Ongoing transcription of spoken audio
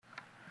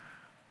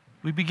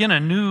We begin a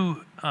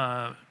new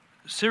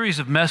series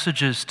of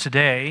messages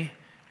today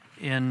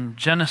in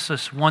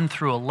Genesis 1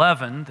 through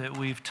 11 that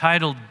we've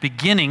titled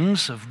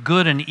Beginnings of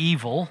Good and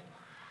Evil,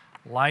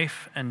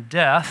 Life and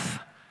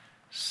Death,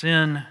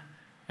 Sin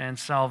and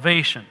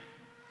Salvation.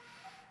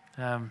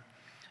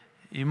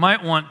 You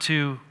might want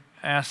to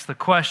ask the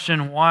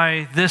question,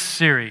 why this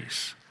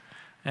series?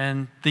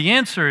 And the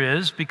answer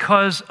is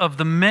because of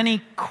the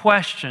many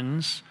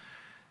questions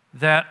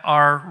that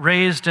are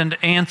raised and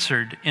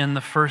answered in the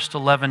first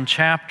 11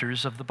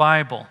 chapters of the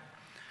Bible.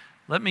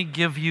 Let me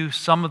give you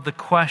some of the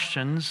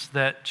questions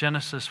that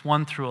Genesis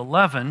 1 through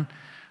 11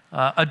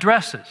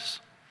 addresses.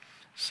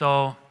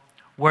 So,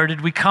 where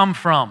did we come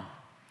from?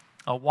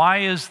 Why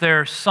is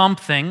there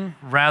something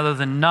rather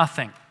than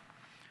nothing?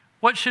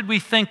 What should we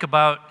think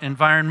about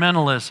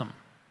environmentalism?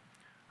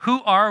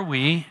 Who are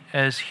we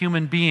as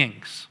human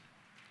beings?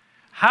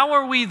 How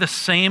are we the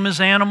same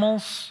as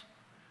animals?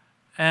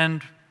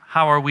 And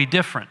how are we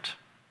different?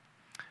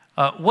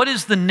 What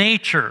is the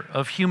nature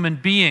of human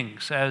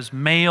beings as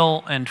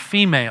male and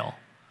female?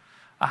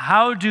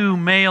 How do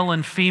male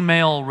and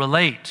female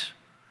relate?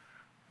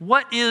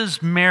 What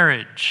is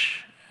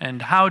marriage,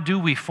 and how do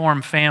we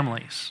form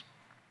families?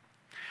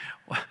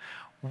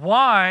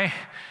 Why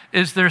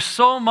is there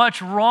so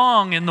much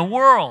wrong in the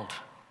world?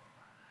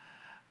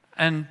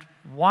 And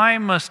why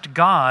must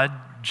God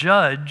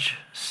judge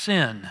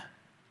sin?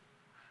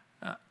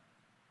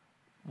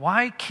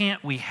 Why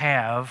can't we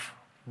have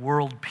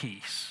world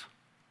peace?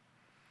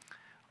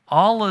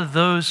 All of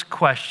those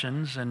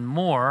questions and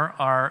more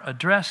are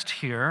addressed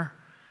here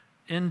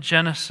in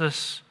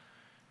Genesis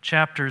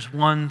chapters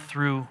 1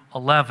 through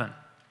 11.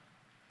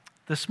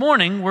 This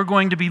morning, we're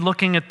going to be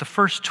looking at the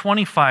first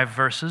 25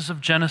 verses of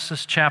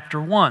Genesis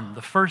chapter 1,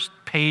 the first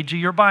page of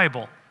your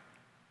Bible.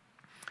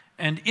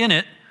 And in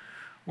it,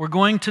 we're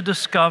going to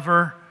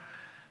discover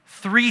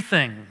three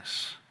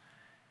things: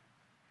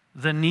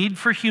 the need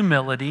for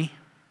humility,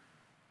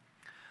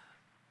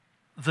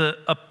 the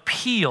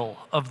appeal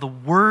of the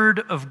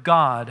Word of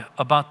God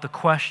about the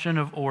question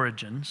of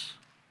origins,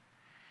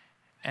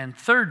 and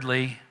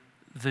thirdly,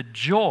 the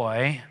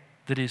joy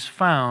that is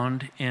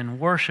found in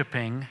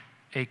worshiping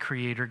a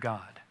Creator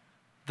God.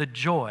 The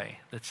joy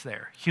that's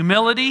there.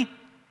 Humility,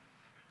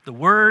 the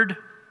Word,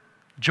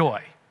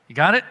 joy. You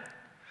got it?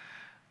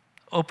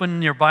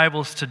 Open your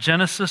Bibles to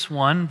Genesis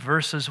 1,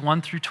 verses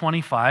 1 through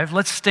 25.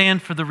 Let's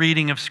stand for the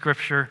reading of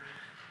Scripture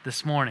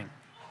this morning.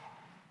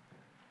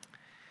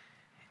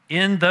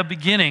 In the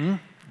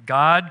beginning,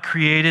 God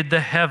created the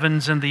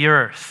heavens and the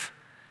earth.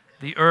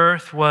 The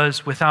earth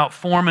was without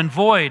form and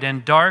void,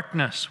 and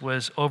darkness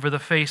was over the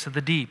face of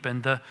the deep,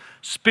 and the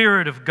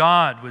Spirit of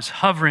God was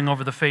hovering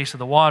over the face of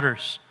the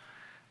waters.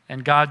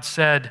 And God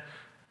said,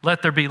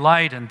 "Let there be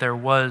light," and there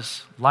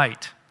was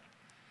light.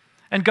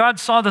 And God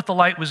saw that the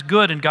light was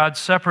good, and God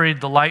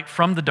separated the light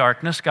from the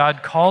darkness.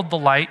 God called the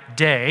light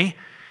day,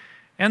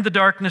 and the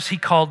darkness He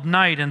called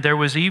night, and there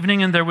was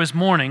evening and there was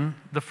morning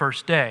the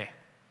first day.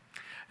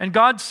 And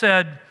God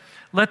said,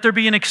 "Let there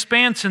be an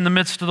expanse in the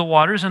midst of the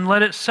waters, and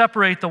let it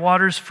separate the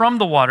waters from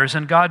the waters."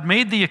 And God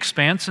made the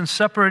expanse and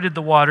separated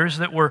the waters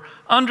that were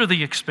under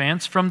the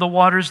expanse from the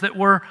waters that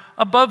were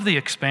above the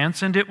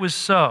expanse, and it was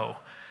so.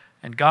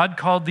 And God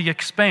called the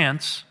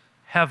expanse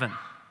heaven.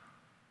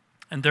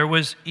 And there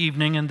was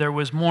evening and there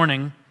was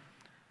morning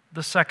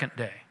the second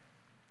day.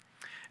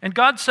 And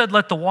God said,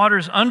 "Let the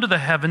waters under the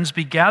heavens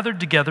be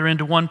gathered together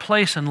into one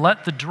place, and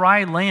let the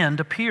dry land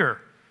appear."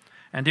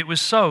 And it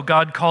was so.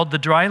 God called the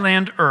dry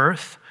land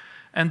earth,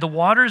 and the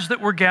waters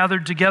that were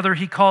gathered together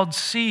He called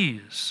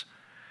seas.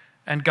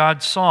 And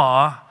God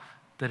saw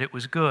that it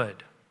was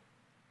good.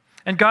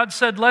 And God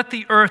said, "Let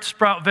the earth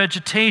sprout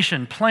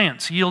vegetation,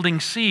 plants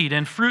yielding seed,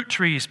 and fruit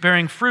trees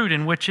bearing fruit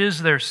in which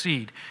is their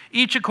seed,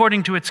 each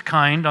according to its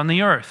kind on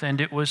the earth." And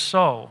it was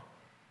so.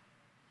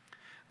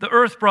 The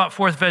earth brought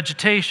forth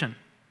vegetation,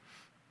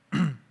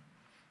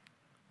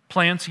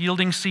 plants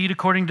yielding seed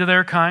according to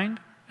their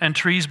kind, and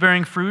trees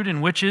bearing fruit,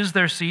 in which is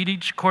their seed,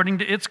 each according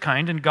to its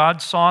kind. And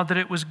God saw that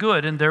it was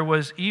good, and there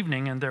was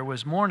evening, and there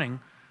was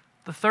morning,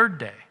 the third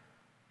day.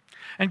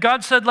 And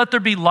God said, "Let there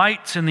be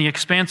lights in the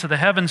expanse of the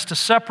heavens to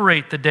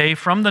separate the day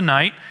from the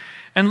night,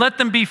 and let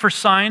them be for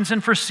signs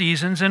and for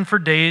seasons and for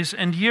days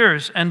and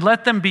years. And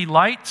let them be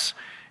lights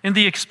in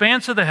the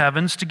expanse of the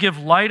heavens to give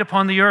light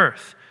upon the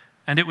earth."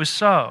 And it was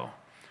so.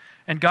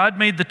 And God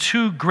made the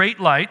two great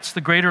lights, the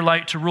greater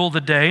light to rule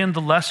the day, and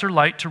the lesser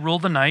light to rule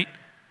the night,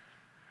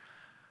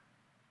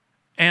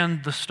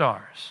 and the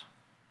stars.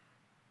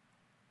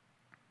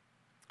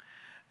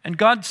 And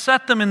God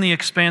set them in the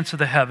expanse of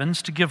the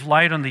heavens to give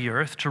light on the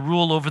earth, to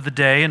rule over the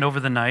day and over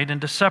the night, and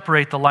to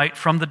separate the light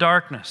from the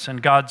darkness.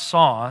 And God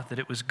saw that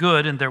it was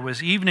good, and there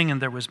was evening and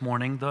there was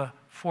morning the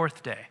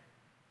fourth day.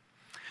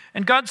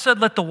 And God said,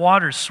 "Let the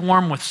waters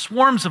swarm with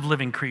swarms of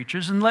living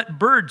creatures, and let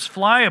birds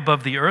fly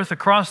above the earth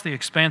across the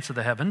expanse of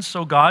the heavens."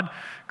 So God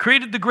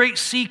created the great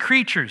sea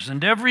creatures,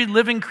 and every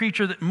living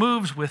creature that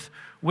moves, with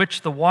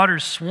which the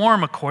waters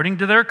swarm according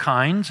to their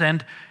kinds,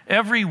 and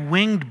every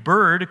winged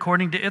bird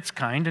according to its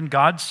kind. And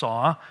God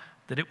saw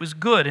that it was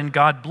good. And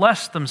God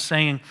blessed them,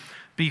 saying,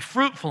 "Be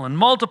fruitful and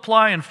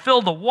multiply and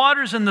fill the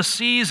waters and the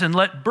seas and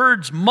let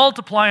birds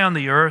multiply on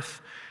the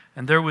earth."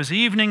 And there was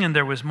evening and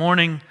there was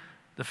morning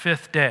the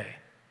fifth day.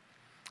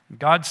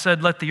 God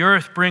said, "Let the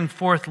earth bring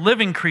forth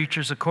living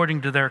creatures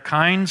according to their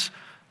kinds,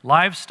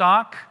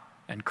 livestock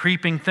and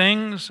creeping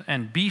things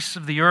and beasts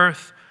of the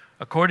earth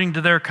according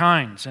to their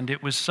kinds." And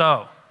it was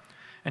so.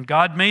 And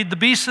God made the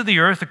beasts of the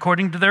earth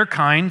according to their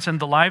kinds, and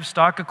the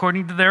livestock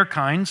according to their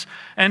kinds,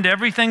 and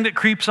everything that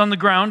creeps on the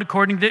ground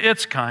according to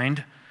its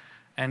kind.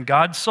 And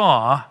God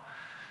saw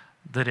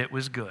that it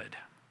was good.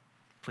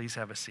 Please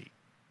have a seat.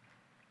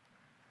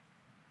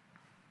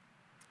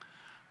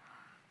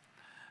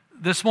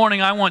 This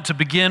morning I want to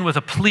begin with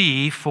a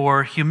plea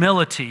for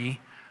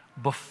humility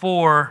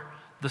before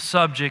the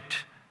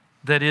subject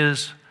that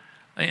is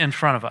in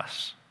front of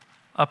us.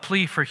 A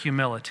plea for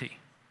humility.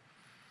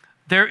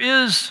 There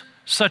is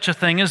such a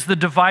thing as the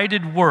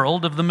divided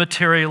world of the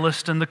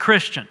materialist and the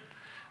Christian.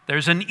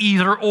 There's an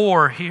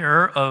either-or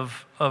here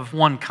of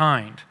one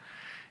kind.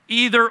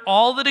 Either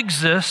all that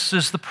exists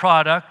is the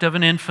product of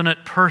an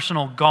infinite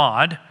personal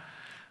God.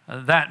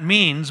 That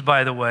means,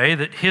 by the way,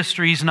 that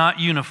history is not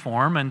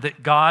uniform and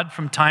that God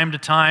from time to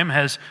time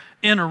has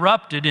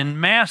interrupted in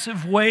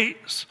massive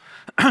ways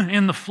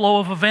in the flow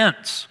of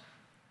events.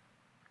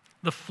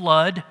 The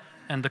flood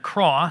and the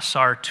cross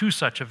are two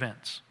such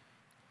events.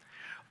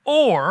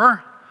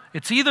 Or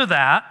it's either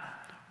that,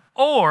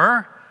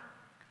 or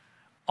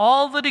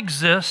all that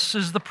exists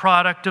is the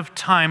product of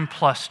time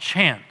plus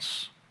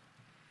chance.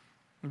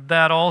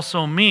 That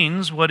also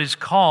means what is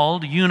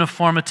called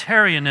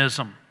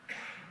uniformitarianism.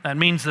 That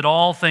means that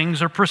all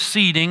things are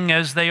proceeding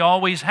as they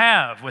always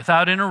have,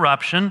 without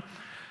interruption,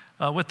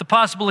 with the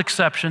possible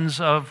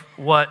exceptions of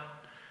what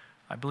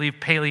I believe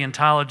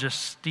paleontologist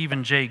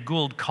Stephen Jay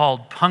Gould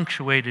called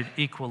punctuated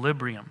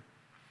equilibrium.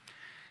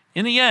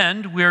 In the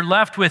end, we're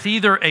left with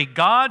either a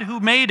God who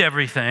made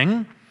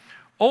everything,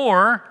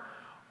 or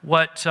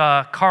what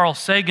Carl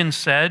Sagan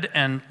said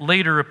and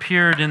later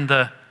appeared in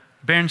the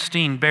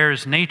Bernstein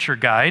Bears Nature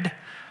Guide,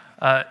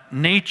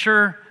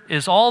 nature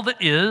is all that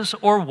is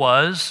or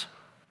was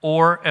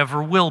or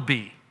ever will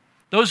be.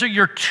 Those are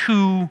your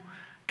two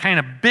kind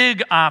of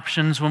big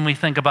options when we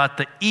think about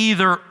the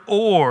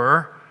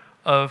either-or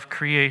of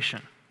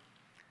creation.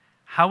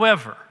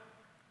 However,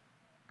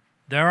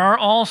 there are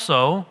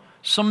also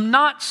some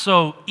not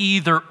so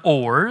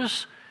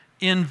either-ors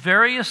in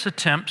various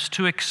attempts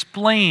to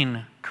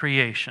explain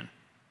creation.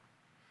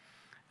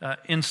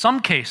 In some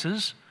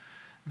cases,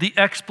 the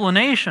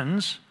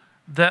explanations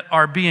that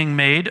are being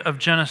made of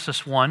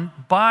Genesis 1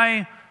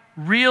 by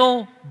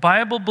real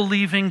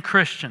Bible-believing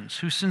Christians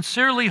who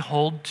sincerely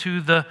hold to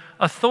the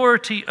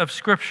authority of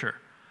Scripture,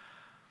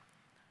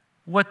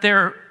 but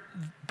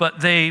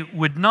they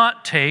would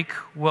not take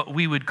what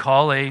we would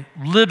call a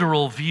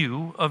literal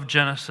view of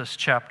Genesis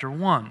chapter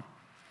 1.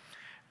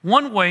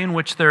 One way in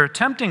which they're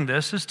attempting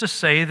this is to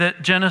say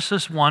that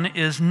Genesis 1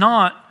 is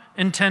not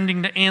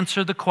intending to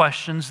answer the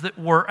questions that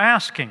we're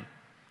asking.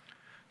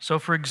 So,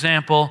 for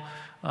example,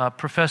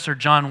 Professor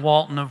John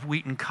Walton of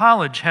Wheaton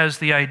College has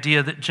the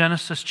idea that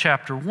Genesis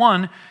chapter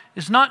 1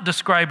 is not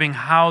describing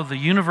how the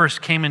universe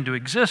came into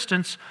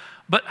existence,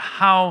 but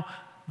how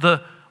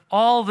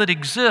all that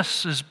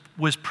exists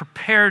was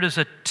prepared as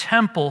a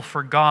temple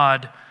for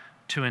God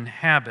to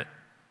inhabit.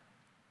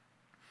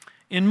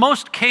 In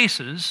most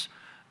cases,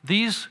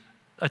 these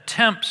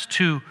attempts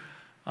to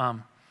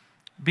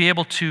be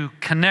able to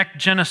connect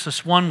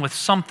Genesis 1 with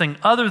something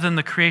other than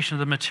the creation of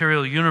the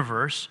material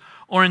universe,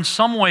 or in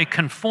some way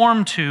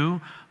conform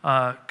to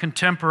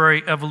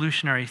contemporary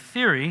evolutionary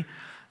theory,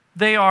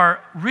 they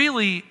are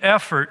really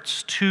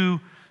efforts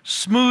to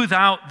smooth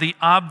out the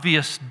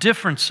obvious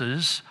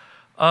differences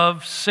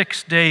of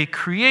six-day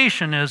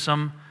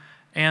creationism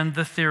and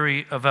the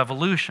theory of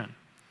evolution.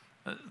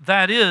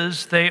 That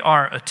is, they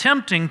are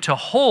attempting to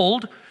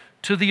hold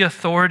to the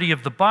authority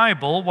of the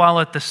Bible while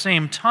at the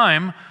same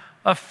time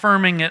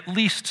affirming at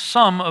least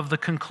some of the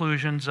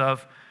conclusions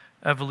of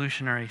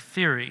evolutionary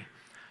theory.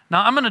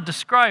 Now, I'm going to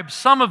describe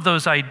some of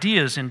those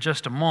ideas in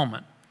just a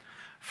moment.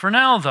 For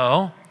now,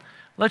 though,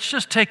 let's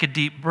just take a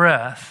deep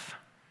breath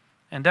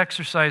and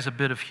exercise a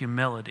bit of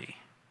humility.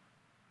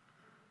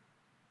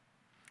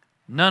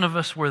 None of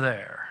us were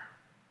there,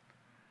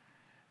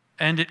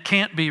 and it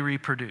can't be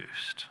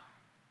reproduced.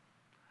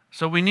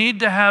 So we need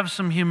to have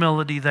some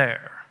humility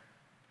there.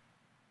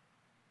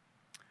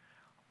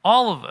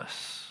 All of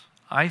us,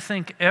 I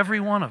think every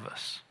one of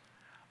us,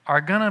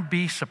 are going to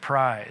be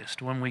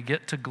surprised when we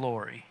get to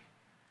glory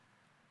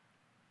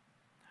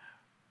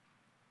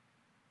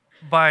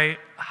by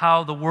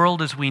how the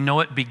world as we know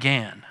it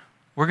began.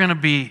 We're going to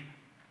be,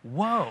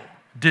 whoa,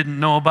 didn't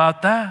know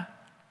about that.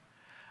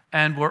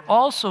 And we're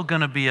also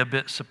going to be a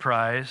bit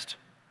surprised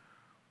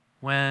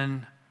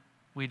when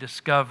we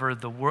discover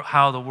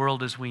how the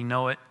world as we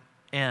know it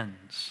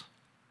ends.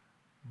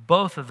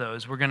 Both of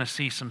those, we're going to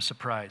see some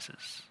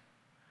surprises.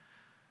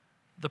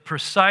 The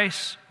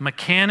precise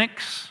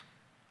mechanics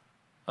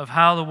of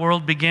how the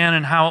world began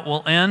and how it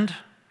will end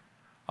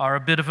are a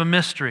bit of a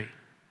mystery.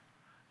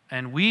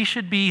 And we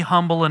should be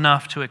humble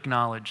enough to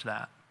acknowledge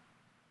that.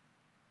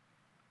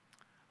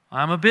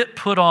 I'm a bit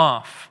put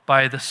off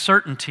by the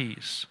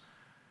certainties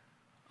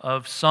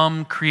of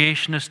some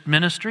creationist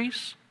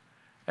ministries,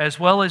 as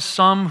well as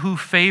some who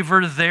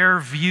favor their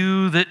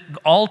view that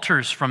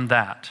alters from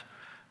that.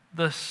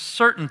 The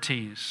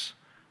certainties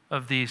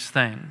of these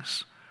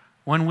things,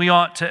 when we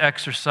ought to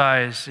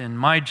exercise, in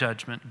my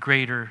judgment,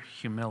 greater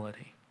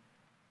humility.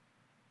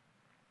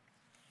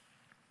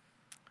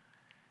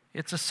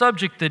 It's a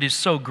subject that is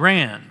so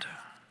grand,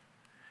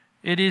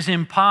 it is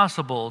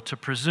impossible to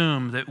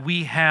presume that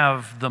we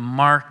have the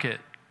market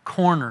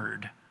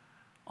cornered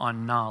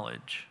on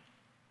knowledge.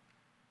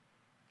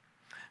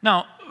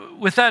 Now,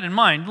 with that in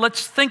mind,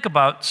 let's think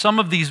about some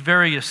of these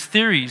various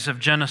theories of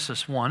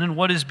Genesis 1 and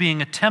what is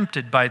being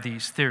attempted by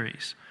these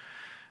theories.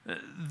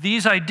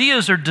 These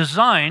ideas are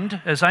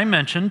designed, as I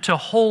mentioned, to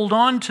hold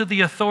on to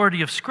the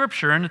authority of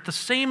Scripture and at the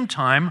same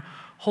time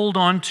hold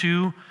on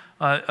to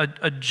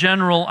a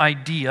general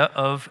idea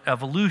of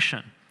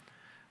evolution.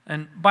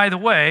 And by the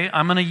way,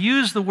 I'm going to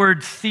use the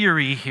word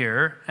theory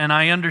here, and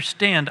I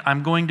understand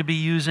I'm going to be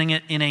using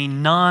it in a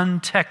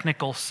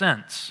non-technical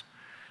sense.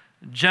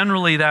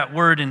 Generally, that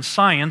word in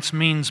science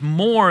means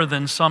more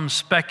than some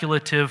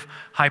speculative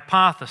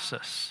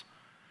hypothesis.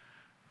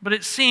 But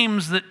it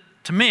seems that,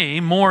 to me,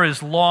 more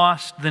is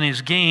lost than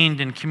is gained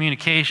in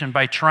communication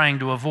by trying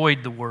to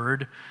avoid the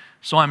word,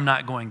 so I'm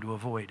not going to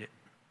avoid it.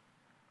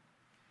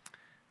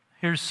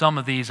 Here's some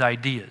of these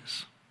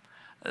ideas.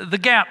 The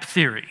gap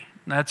theory.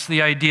 That's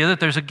the idea that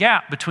there's a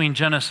gap between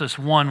Genesis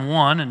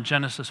 1:1 and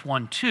Genesis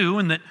 1:2,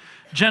 and that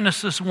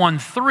Genesis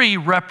 1:3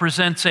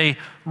 represents a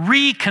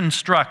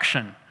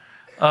reconstruction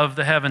of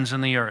the heavens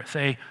and the earth,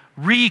 a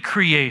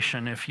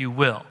recreation, if you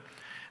will.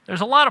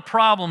 There's a lot of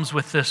problems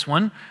with this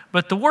one,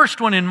 but the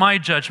worst one in my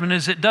judgment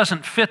is it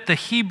doesn't fit the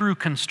Hebrew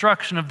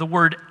construction of the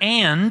word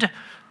 "and"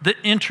 that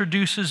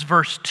introduces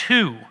verse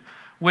 2,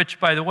 which,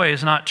 by the way,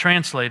 is not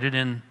translated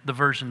in the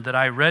version that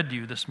I read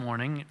you this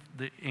morning,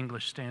 the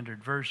English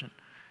Standard Version.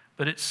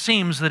 But it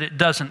seems that it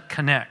doesn't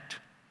connect.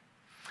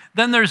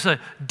 Then there's a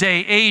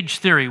day-age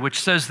theory, which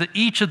says that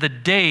each of the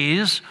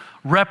days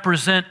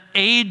represent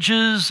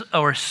ages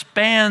or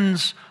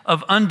spans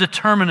of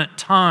undeterminate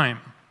time.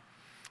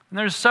 And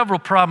there's several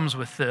problems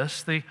with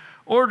this. The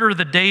order of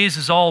the days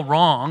is all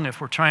wrong if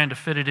we're trying to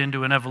fit it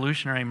into an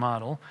evolutionary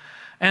model.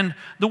 And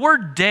the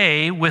word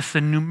day with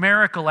the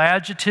numerical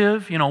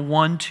adjective,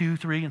 1, 2,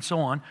 3, and so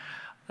on,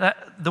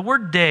 the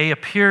word day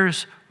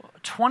appears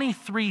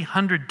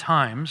 2,300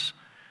 times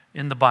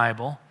in the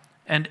Bible,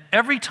 and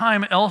every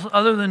time else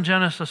other than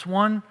Genesis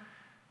 1,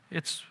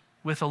 it's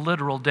with a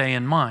literal day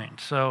in mind.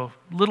 So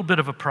a little bit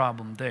of a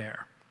problem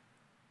there.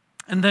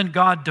 And then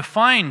God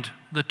defined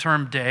the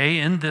term day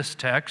in this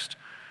text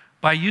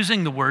by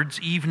using the words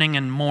evening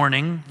and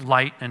morning,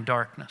 light and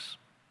darkness.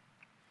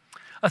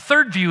 A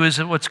third view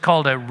is what's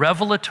called a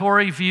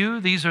revelatory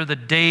view. These are the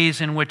days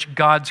in which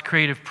God's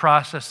creative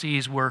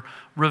processes were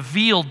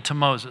revealed to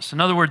Moses. In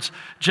other words,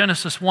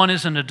 Genesis 1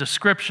 isn't a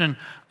description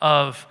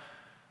of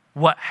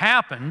what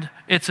happened,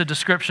 it's a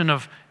description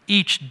of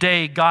each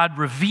day God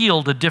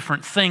revealed a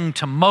different thing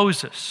to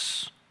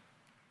Moses.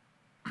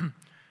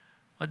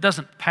 It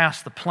doesn't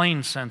pass the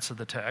plain sense of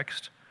the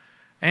text.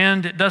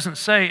 And it doesn't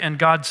say, and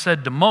God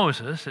said to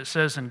Moses. It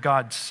says, and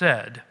God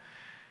said.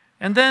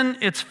 And then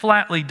it's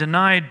flatly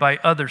denied by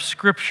other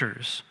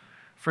scriptures.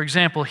 For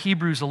example,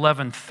 Hebrews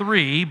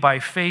 11:3, by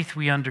faith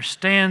we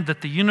understand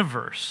that the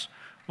universe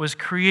was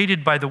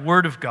created by the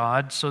word of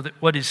God, so that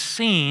what is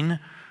seen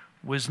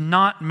was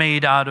not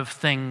made out of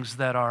things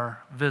that are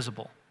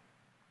visible.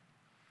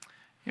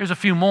 Here's a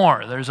few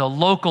more. There's a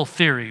local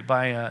theory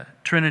by a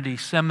Trinity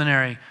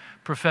Seminary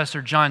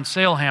professor, John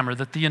Sailhammer,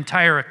 that the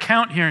entire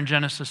account here in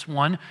Genesis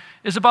 1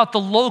 is about the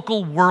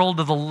local world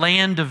of the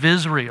land of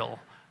Israel,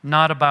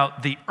 not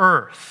about the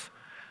earth.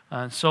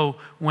 So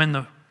when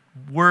the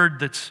word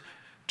that's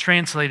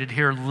translated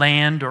here,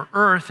 land or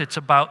earth, it's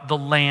about the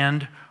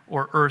land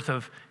or earth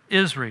of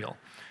Israel.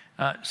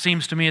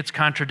 Seems to me it's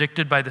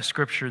contradicted by the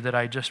scripture that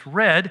I just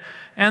read,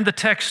 and the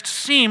text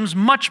seems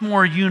much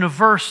more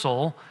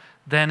universal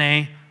than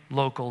a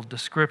local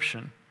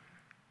description.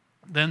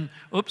 Then,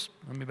 let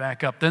me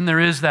back up. Then there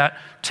is that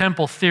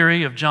temple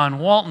theory of John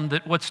Walton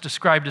that what's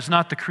described is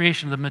not the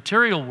creation of the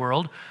material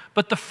world,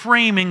 but the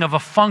framing of a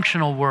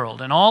functional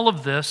world. And all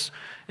of this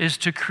is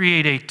to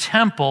create a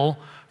temple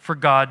for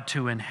God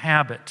to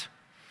inhabit.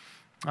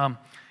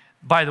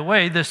 By the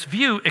way, this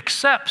view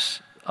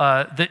accepts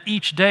that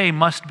each day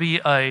must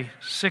be a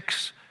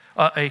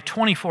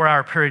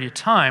 24-hour period of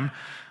time,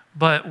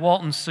 but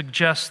Walton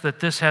suggests that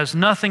this has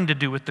nothing to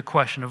do with the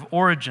question of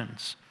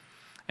origins.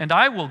 And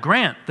I will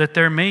grant that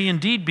there may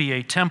indeed be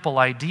a temple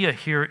idea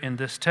here in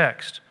this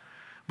text,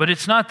 but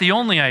it's not the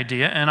only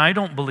idea, and I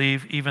don't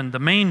believe even the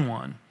main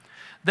one.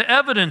 The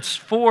evidence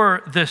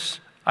for this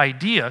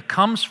idea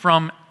comes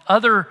from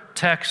other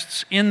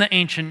texts in the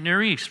ancient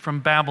Near East, from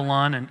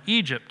Babylon and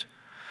Egypt.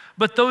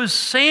 But those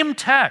same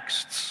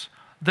texts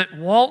that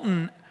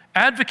Walton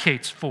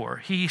advocates for,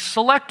 he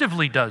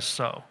selectively does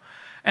so.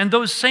 And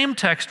those same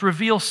texts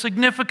reveal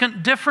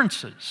significant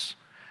differences,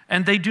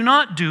 and they do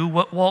not do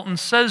what Walton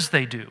says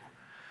they do.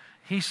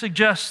 He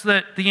suggests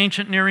that the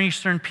ancient Near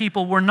Eastern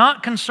people were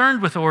not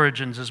concerned with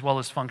origins as well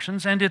as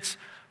functions, and it's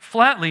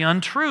flatly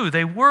untrue.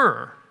 They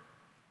were.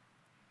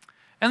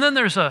 And then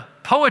there's a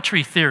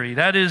poetry theory.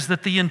 That is,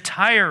 that the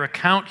entire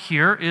account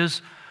here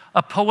is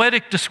a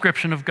poetic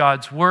description of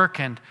God's work,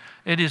 and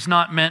it is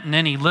not meant in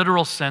any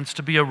literal sense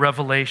to be a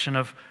revelation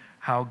of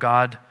how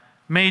God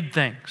made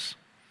things.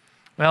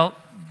 Well,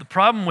 the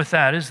problem with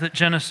that is that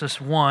Genesis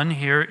 1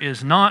 here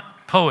is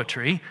not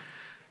poetry,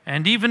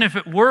 and even if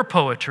it were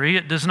poetry,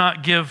 it does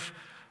not give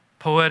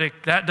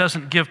that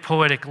doesn't give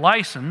poetic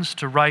license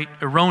to write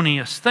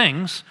erroneous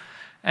things.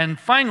 And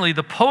finally,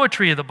 the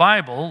poetry of the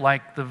Bible,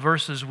 like the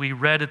verses we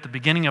read at the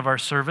beginning of our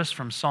service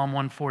from Psalm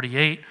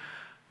 148,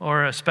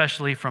 or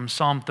especially from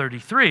Psalm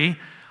 33,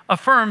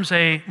 affirms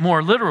a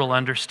more literal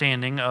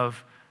understanding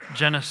of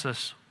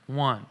Genesis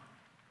 1.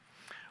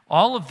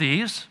 All of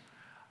these,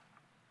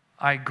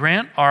 I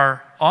grant,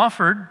 are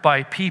offered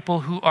by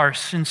people who are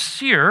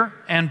sincere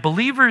and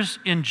believers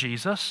in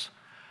Jesus,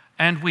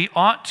 and we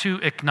ought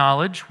to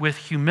acknowledge with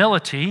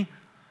humility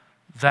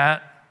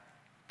that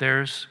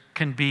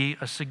can be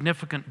a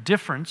significant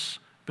difference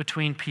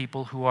between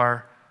people who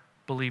are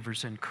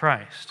believers in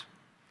Christ.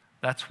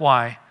 That's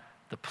why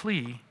the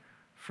plea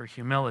for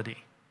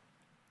humility.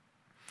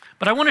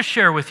 But I want to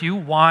share with you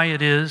why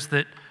it is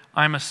that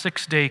I'm a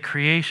six-day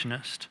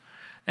creationist.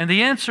 And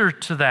the answer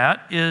to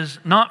that is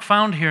not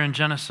found here in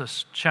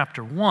Genesis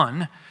chapter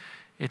 1.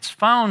 It's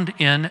found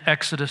in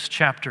Exodus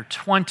chapter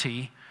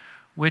 20,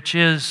 which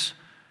is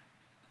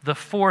the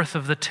fourth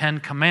of the Ten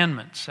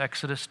Commandments,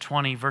 Exodus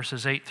 20,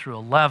 verses 8 through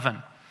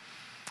 11.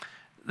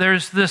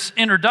 There's this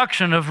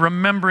introduction of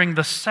remembering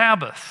the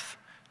Sabbath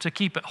to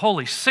keep it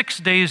holy. 6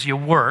 days you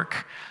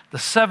work, the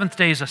seventh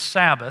day is a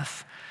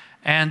Sabbath,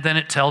 and then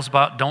it tells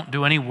about don't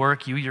do any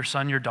work, you, your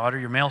son, your daughter,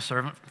 your male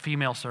servant,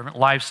 female servant,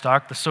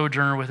 livestock, the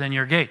sojourner within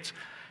your gates.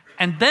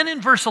 And then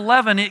in verse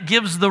 11, it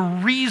gives the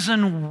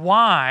reason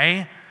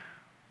why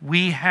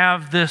we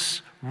have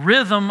this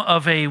rhythm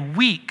of a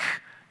week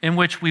in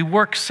which we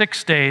work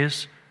 6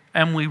 days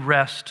and we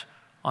rest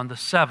on the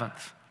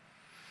seventh.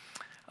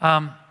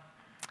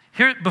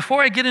 Here,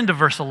 before I get into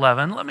verse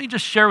 11, let me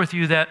just share with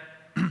you that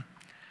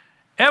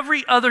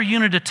every other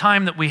unit of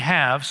time that we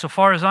have, so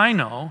far as I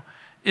know,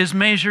 is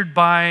measured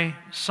by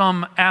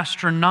some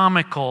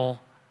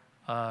astronomical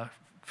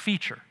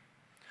feature.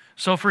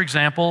 So, for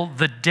example,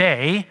 the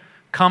day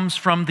comes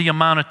from the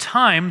amount of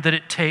time that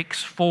it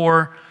takes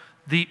for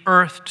the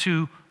earth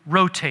to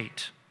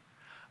rotate.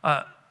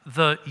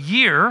 The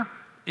year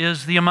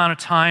is the amount of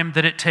time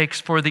that it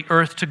takes for the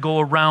earth to go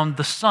around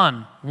the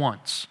sun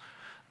once.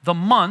 The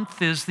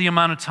month is the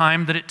amount of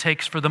time that it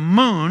takes for the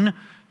moon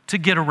to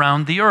get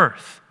around the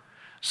earth.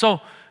 So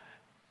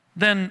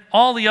then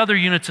all the other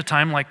units of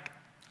time, like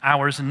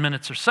hours and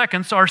minutes or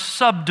seconds, are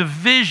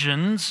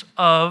subdivisions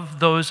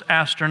of those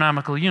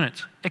astronomical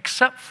units,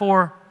 except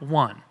for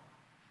one,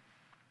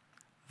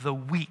 the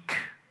week.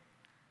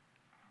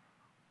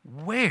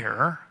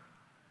 Where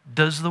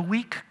does the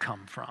week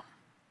come from?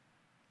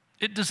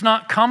 It does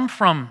not come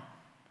from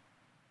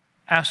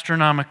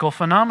astronomical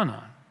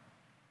phenomenon.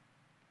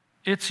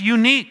 It's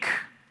unique.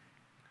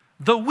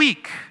 The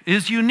week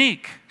is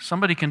unique.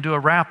 Somebody can do a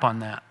rap on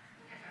that.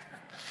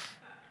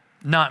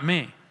 Not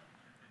me.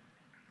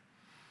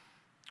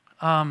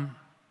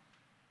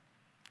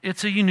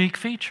 It's a unique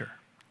feature.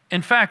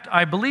 In fact,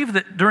 I believe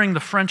that during the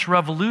French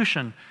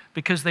Revolution,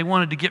 because they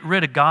wanted to get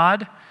rid of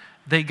God,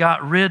 they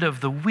got rid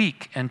of the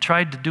week and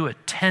tried to do a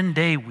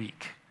 10-day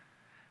week.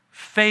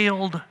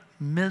 Failed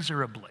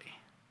miserably.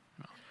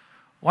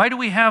 Why do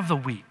we have the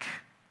week?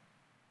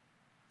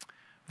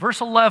 Verse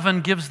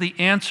 11 gives the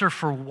answer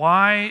for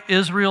why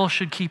Israel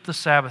should keep the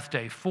Sabbath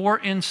day. For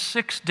in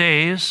 6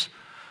 days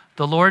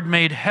the Lord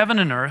made heaven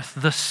and earth,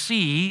 the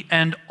sea,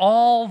 and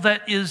all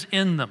that is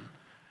in them.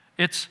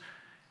 It's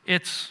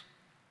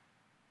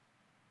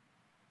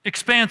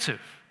expansive.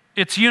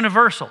 It's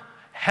universal.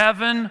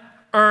 Heaven,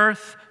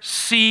 earth,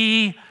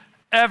 sea,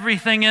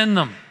 everything in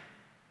them.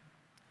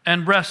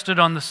 And rested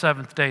on the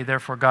seventh day.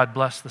 Therefore God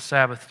blessed the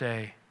Sabbath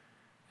day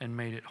and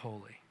made it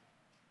holy.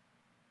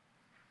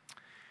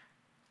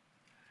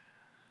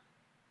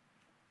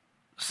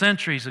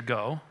 Centuries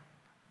ago,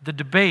 the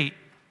debate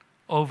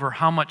over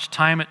how much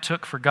time it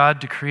took for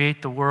God to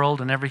create the world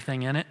and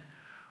everything in it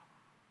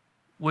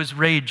was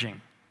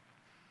raging.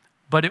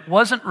 But it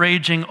wasn't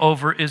raging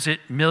over, is it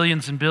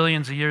millions and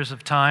billions of years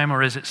of time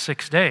or is it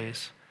 6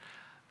 days?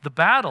 The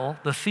battle,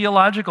 the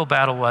theological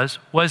battle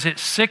was it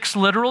 6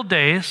 literal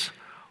days,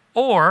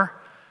 or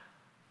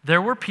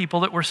there were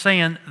people that were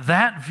saying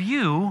that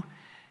view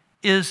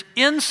is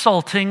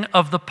insulting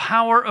of the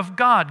power of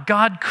God.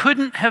 God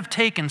couldn't have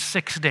taken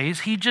 6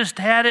 days. He just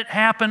had it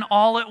happen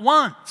all at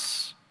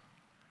once.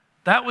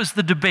 That was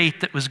the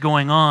debate that was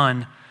going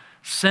on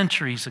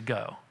centuries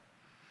ago.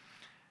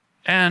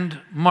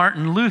 And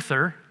Martin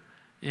Luther,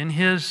 in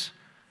his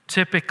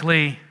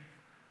typically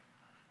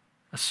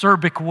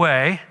acerbic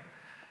way,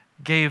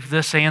 gave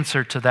this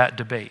answer to that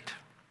debate.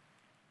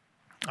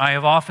 I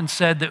have often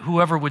said that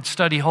whoever would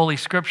study Holy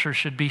Scripture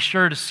should be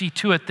sure to see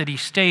to it that he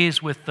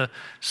stays with the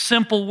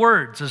simple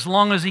words as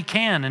long as he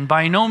can, and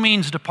by no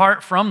means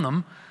depart from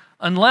them,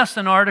 unless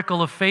an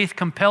article of faith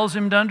compels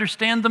him to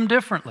understand them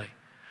differently.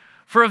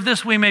 For of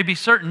this we may be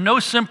certain, no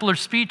simpler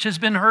speech has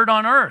been heard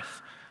on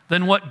earth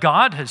than what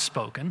God has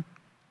spoken.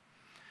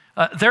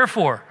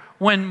 Therefore,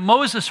 when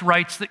Moses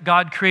writes that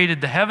God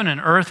created the heaven and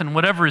earth and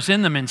whatever is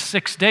in them in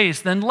 6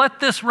 days, then let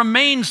this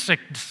remain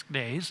 6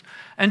 days,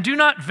 and do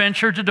not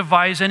venture to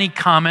devise any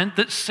comment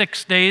that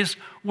 6 days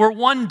were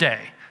 1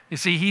 day. You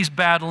see, he's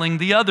battling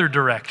the other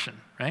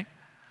direction, right?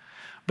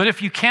 But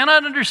if you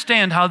cannot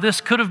understand how this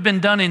could have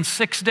been done in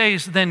 6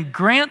 days, then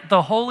grant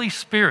the Holy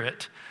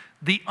Spirit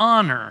the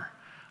honor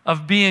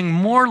of being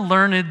more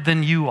learned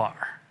than you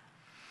are.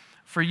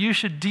 For you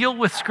should deal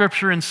with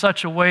Scripture in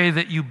such a way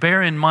that you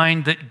bear in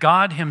mind that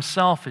God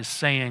himself is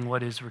saying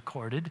what is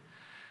recorded.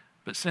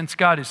 But since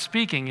God is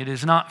speaking, it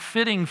is not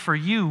fitting for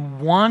you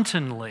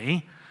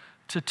wantonly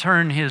to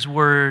turn his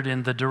word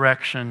in the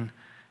direction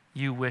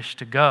you wish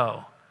to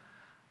go.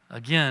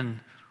 Again,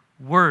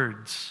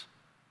 words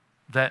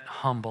that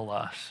humble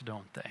us,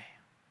 don't they?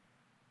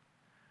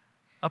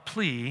 A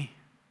plea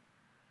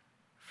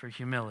for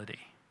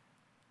humility.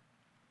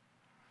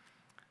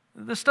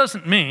 This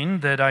doesn't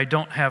mean that I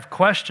don't have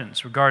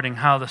questions regarding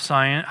how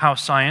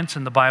science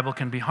and the Bible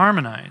can be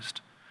harmonized.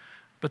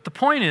 But the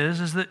point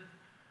is that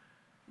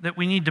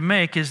we need to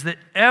make is that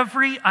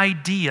every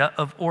idea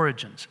of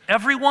origins,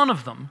 every one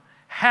of them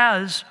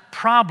has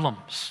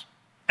problems.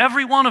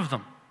 Every one of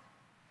them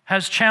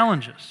has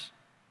challenges.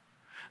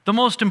 The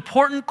most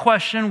important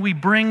question we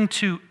bring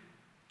to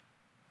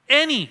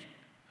any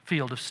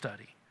field of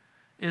study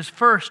is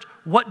first,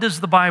 what does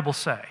the Bible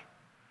say?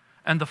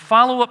 And the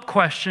follow-up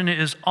question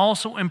is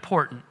also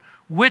important.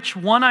 Which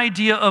one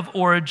idea of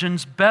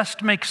origins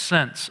best makes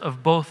sense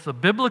of both the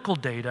biblical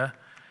data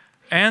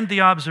and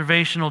the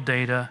observational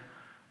data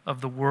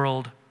of the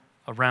world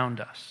around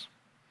us?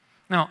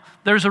 Now,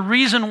 there's a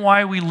reason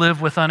why we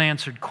live with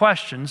unanswered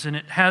questions, and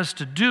it has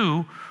to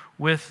do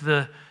with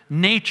the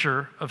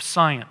nature of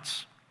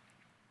science.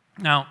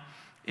 Now,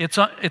 it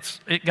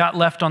got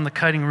left on the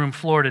cutting room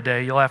floor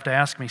today. You'll have to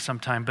ask me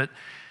sometime, but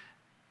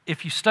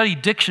if you study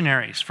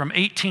dictionaries from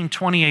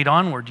 1828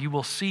 onward, you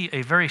will see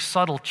a very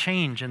subtle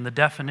change in the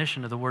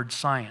definition of the word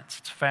science.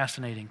 It's a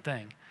fascinating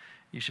thing.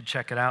 You should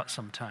check it out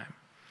sometime.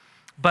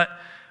 But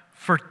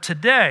for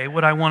today,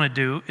 what I want to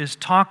do is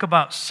talk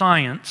about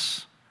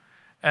science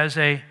as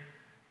the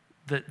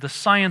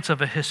science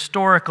of a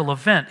historical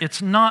event.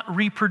 It's not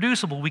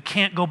reproducible. We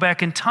can't go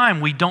back in time.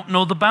 We don't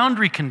know the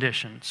boundary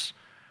conditions.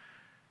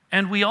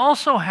 And we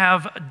also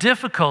have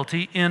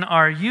difficulty in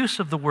our use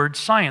of the word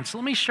science.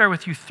 Let me share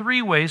with you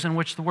 3 ways in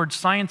which the word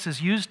science is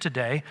used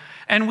today,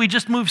 and we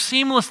just move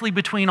seamlessly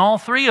between all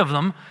 3 of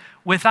them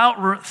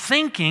without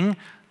thinking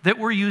that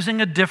we're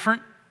using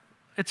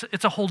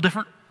it's a whole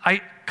different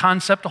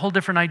concept, a whole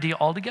different idea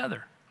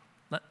altogether.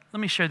 Let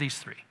me share these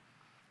 3.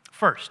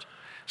 First,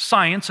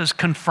 science is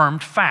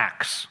confirmed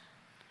facts.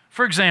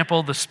 For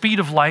example, the speed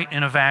of light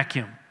in a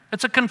vacuum.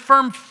 It's a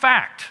confirmed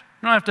fact.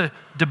 You don't have to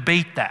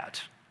debate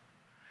that.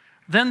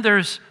 Then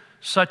there's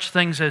such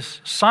things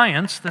as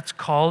science that's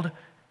called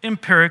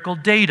empirical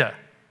data.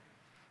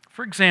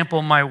 For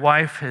example, my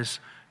wife has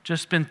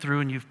just been through,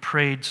 and you've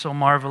prayed so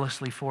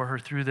marvelously for her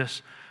through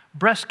this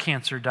breast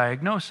cancer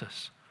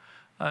diagnosis.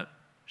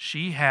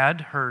 She had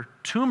her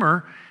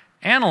tumor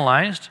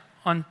analyzed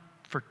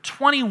for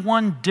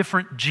 21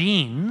 different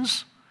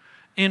genes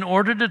in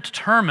order to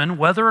determine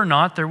whether or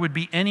not there would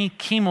be any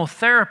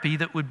chemotherapy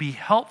that would be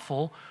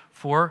helpful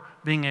for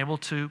being able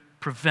to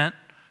prevent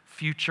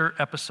future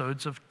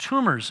episodes of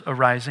tumors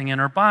arising in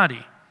her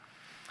body.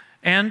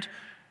 And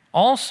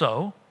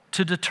also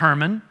to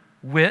determine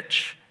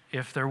which,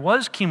 if there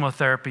was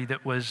chemotherapy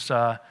that was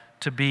to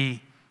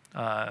be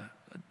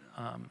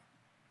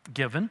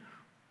given,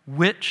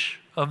 which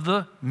of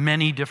the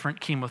many different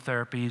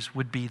chemotherapies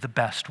would be the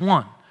best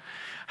one.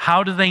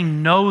 How do they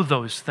know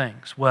those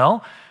things?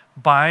 Well,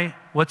 by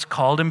what's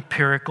called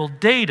empirical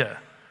data.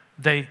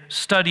 They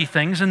study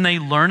things and they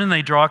learn and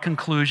they draw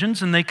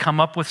conclusions and they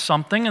come up with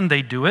something and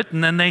they do it,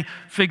 and then they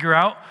figure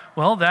out,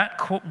 well,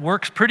 that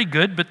works pretty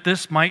good, but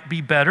this might be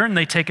better, and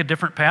they take a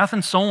different path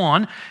and so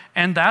on.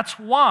 And that's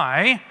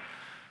why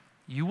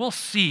you will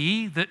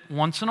see that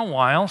once in a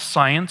while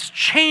science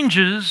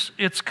changes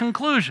its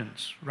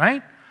conclusions,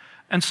 right?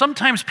 And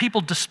sometimes people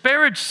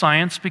disparage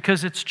science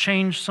because it's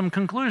changed some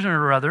conclusion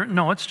or other.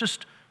 No, it's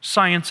just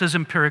science as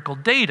empirical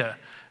data.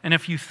 And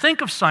if you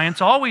think of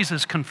science always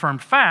as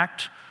confirmed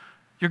fact,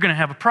 you're going to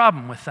have a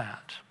problem with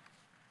that.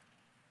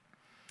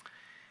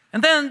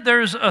 And then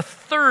there's a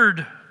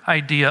third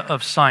idea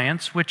of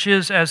science, which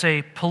is as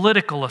a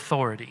political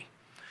authority.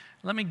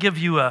 Let me give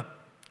you a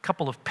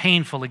couple of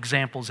painful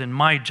examples in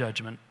my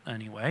judgment,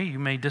 anyway. You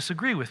may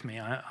disagree with me.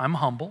 I'm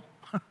humble.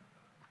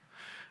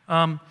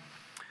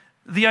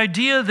 The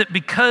idea that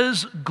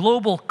because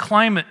global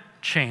climate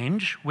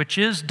change, which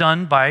is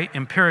done by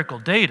empirical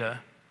data,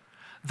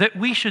 that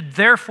we should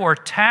therefore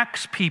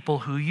tax people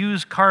who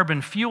use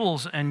carbon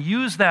fuels and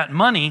use that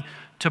money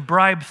to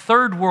bribe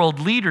third world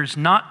leaders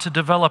not to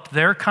develop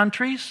their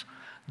countries,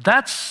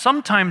 that's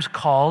sometimes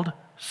called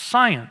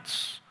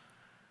science.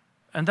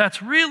 And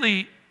that's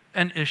really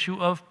an issue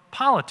of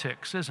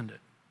politics, isn't it?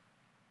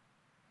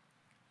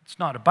 It's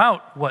not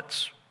about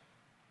what's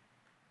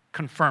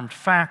confirmed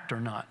fact or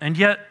not. And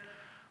yet,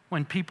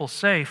 when people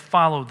say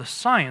follow the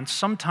science,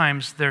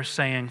 sometimes they're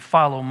saying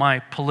follow my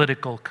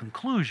political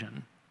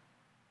conclusion.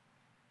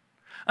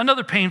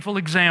 Another painful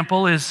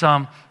example is,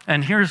 and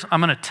I'm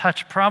going to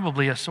touch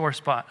probably a sore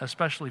spot,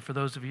 especially for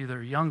those of you that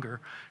are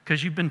younger,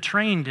 because you've been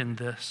trained in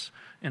this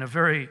in a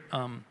very,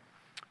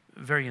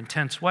 very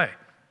intense way.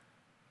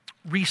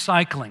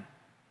 Recycling.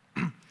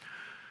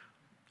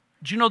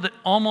 Do you know that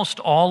almost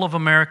all of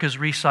America's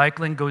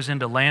recycling goes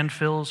into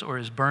landfills or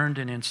is burned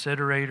in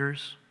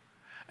incinerators?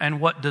 And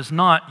what does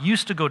not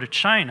used to go to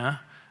China,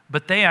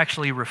 but they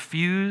actually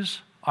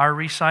refuse our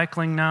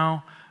recycling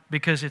now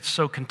because it's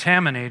so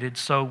contaminated,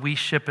 so we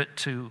ship it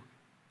to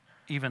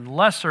even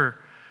lesser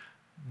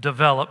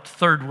developed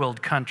third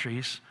world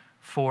countries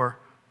for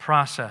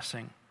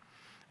processing.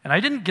 And I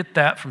didn't get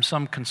that from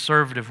some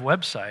conservative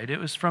website. It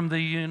was from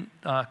the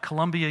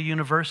Columbia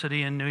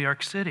University in New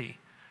York City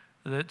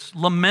that's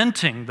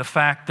lamenting the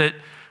fact that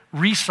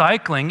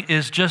recycling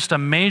is just a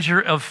measure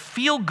of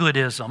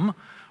feel-goodism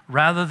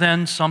rather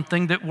than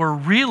something that we're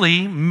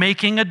really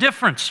making a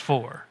difference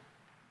for.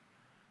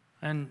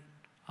 And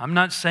I'm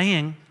not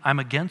saying I'm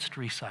against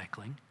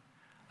recycling.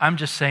 I'm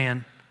just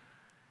saying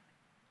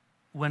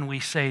when we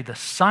say the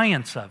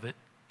science of it,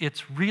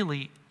 it's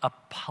really a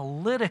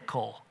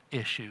political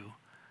issue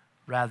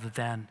rather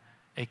than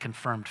a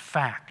confirmed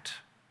fact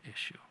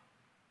issue.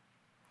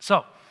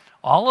 So,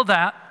 all of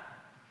that,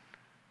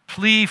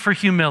 plea for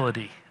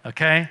humility,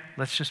 okay?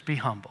 Let's just be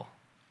humble.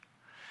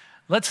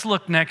 Let's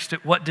look next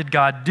at what did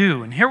God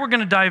do. And here we're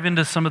going to dive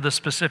into some of the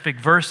specific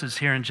verses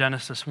here in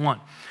Genesis 1.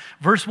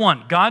 Verse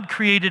 1, God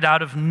created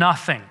out of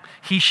nothing.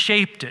 He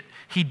shaped it.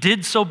 He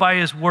did so by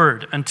His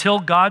word. Until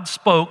God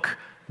spoke,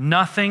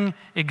 nothing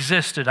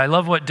existed. I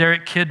love what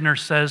Derek Kidner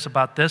says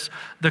about this.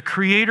 The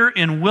Creator,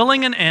 in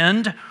willing an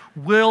end,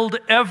 willed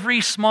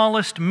every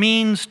smallest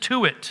means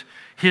to it,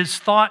 His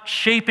thought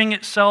shaping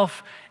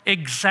itself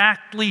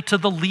exactly to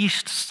the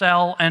least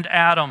cell and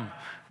atom.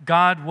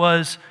 God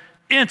was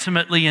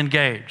intimately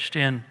engaged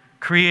in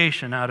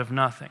creation out of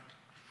nothing.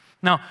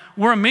 Now,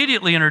 we're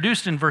immediately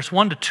introduced in verse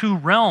 1 to two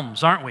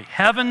realms, aren't we?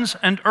 Heavens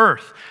and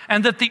earth.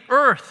 And that the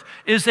earth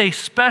is a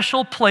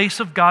special place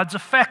of God's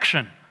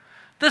affection.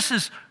 This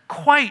is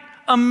quite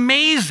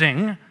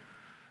amazing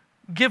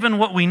given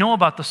what we know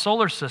about the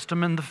solar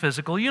system and the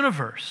physical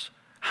universe.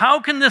 How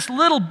can this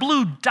little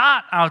blue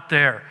dot out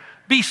there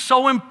be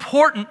so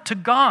important to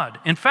God?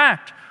 In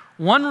fact,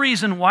 one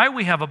reason why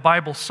we have a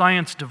Bible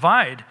science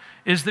divide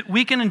is that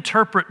we can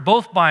interpret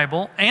both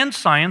Bible and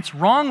science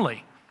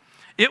wrongly.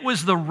 It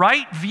was the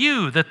right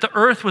view that the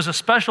earth was a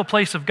special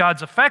place of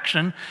God's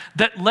affection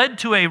that led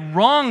to a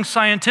wrong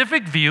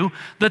scientific view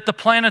that the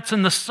planets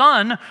and the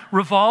sun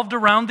revolved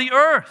around the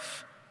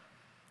earth.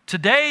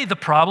 Today, the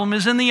problem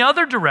is in the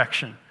other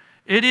direction.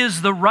 It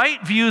is the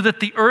right view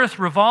that the earth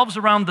revolves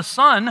around the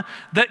sun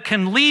that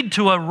can lead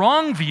to a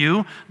wrong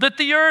view that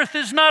the earth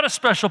is not a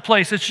special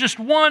place. It's just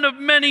one of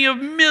many of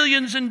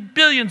millions and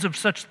billions of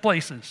such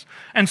places.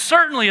 And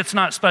certainly it's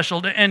not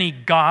special to any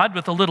God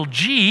with a little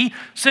g,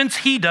 since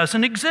He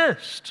doesn't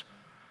exist.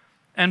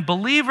 And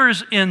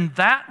believers in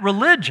that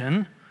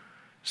religion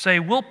say,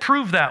 we'll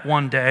prove that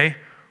one day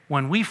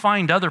when we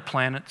find other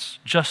planets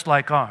just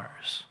like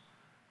ours.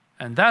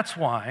 And that's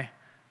why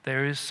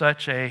there is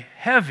such a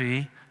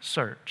heavy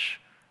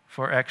search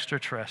for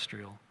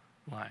extraterrestrial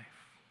life.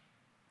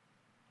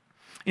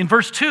 In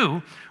verse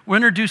 2, we're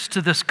introduced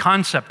to this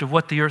concept of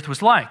what the earth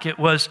was like. It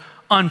was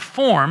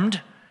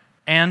unformed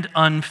and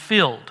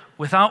unfilled,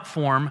 without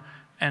form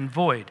and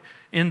void.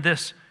 In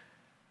this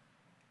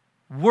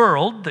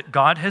world that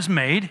God has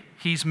made,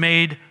 He's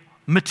made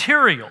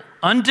material,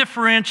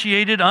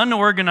 undifferentiated,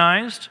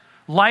 unorganized,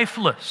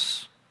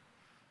 lifeless.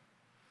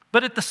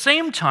 But at the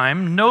same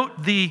time,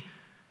 note the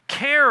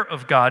care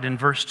of God in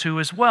verse 2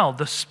 as well.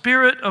 The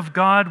Spirit of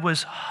God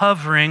was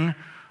hovering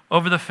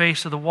over the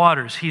face of the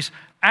waters. He's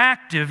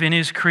active in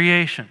His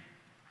creation.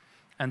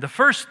 And the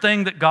first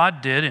thing that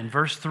God did in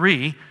verse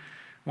 3,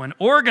 when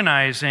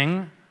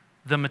organizing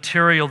the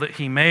material that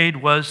He made,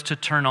 was to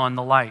turn on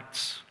the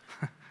lights.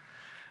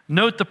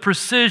 Note the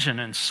precision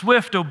and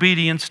swift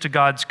obedience to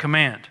God's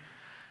command.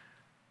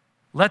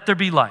 Let there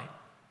be light,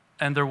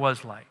 and there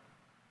was light.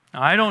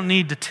 Now, I don't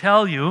need to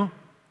tell you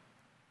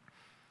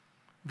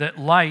that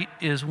light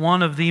is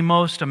one of the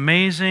most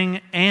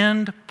amazing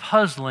and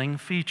puzzling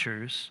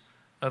features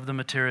of the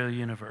material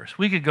universe.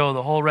 We could go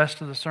the whole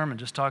rest of the sermon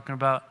just talking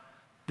about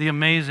the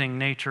amazing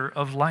nature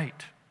of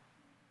light.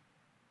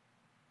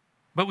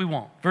 But we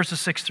won't.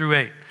 Verses 6 through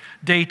 8.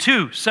 Day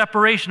 2,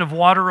 separation of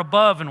water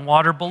above and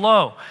water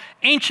below.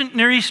 Ancient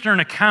Near Eastern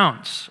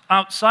accounts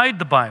outside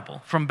the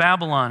Bible, from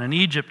Babylon and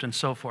Egypt and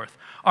so forth,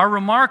 are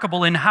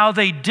remarkable in how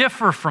they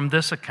differ from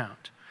this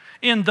account.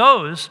 In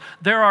those,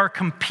 there are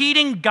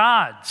competing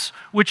gods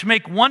which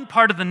make one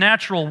part of the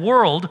natural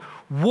world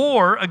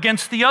war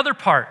against the other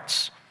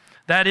parts.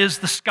 That is,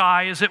 the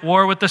sky is at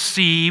war with the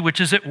sea, which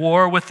is at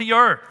war with the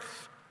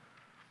earth.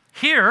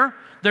 Here,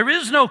 there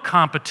is no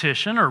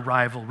competition or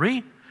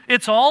rivalry.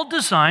 It's all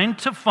designed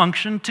to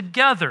function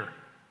together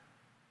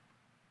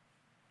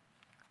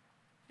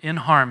in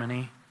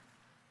harmony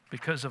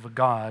because of a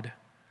God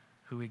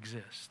who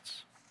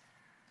exists.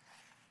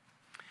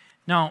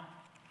 Now,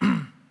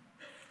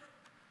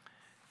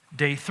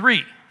 day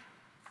 3.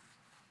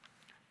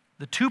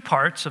 The two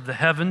parts of the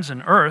heavens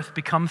and earth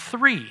become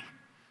 3.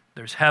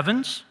 There's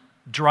heavens,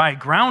 dry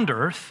ground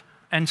earth,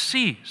 and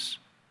seas.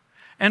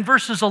 And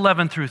verses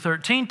 11 through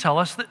 13 tell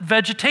us that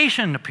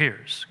vegetation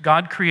appears.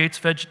 God creates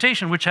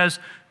vegetation, which has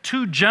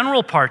 2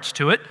 general parts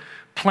to it: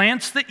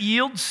 plants that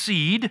yield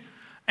seed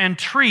and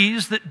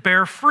trees that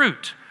bear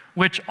fruit,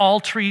 which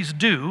all trees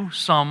do,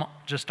 some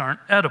just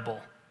aren't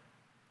edible.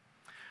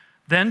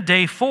 Then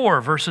day 4,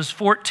 verses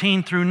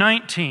 14 through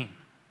 19,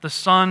 the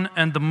sun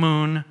and the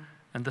moon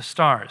and the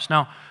stars.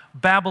 Now,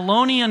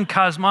 Babylonian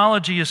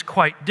cosmology is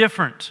quite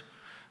different.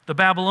 The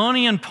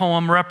Babylonian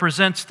poem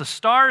represents the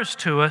stars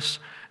to us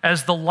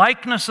as the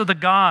likeness of the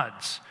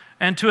gods,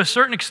 and to a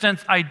certain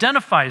extent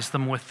identifies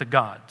them with the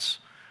gods,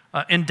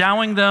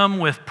 endowing them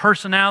with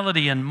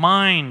personality and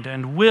mind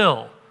and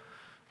will.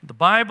 The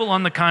Bible,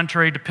 on the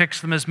contrary, depicts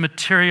them as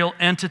material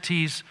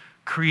entities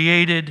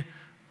created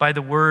by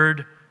the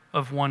word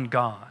of one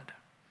God.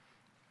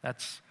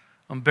 That's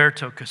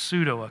Umberto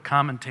Cassuto, a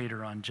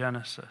commentator on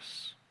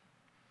Genesis.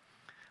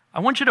 I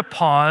want you to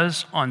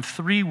pause on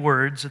 3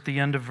 words at the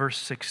end of verse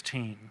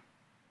 16.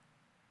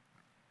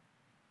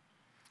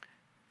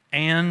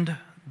 And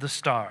the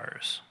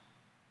stars.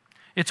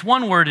 It's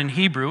one word in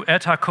Hebrew,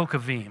 et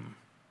hakokavim.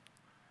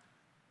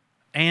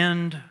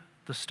 And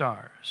the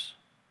stars.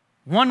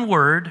 One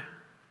word,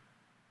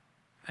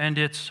 and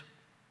it's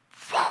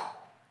whew.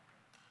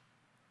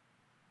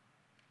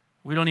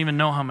 We don't even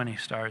know how many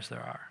stars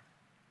there are.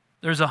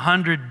 There's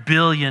 100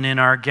 billion in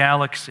our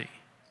galaxy.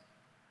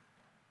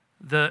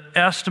 The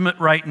estimate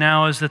right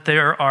now is that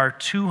there are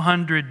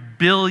 200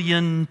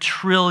 billion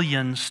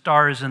trillion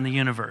stars in the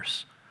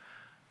universe.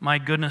 My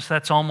goodness,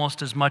 that's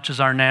almost as much as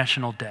our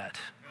national debt.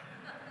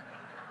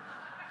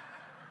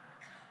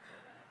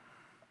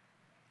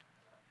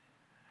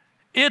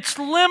 It's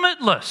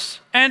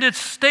limitless, and it's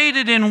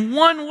stated in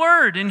one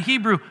word in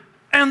Hebrew,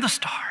 and the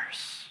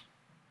stars.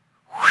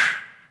 Whew.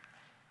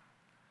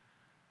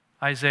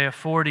 Isaiah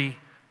 40,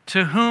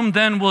 to whom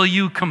then will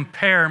you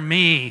compare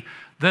me,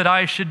 that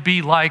I should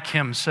be like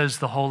him, says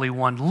the Holy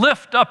One.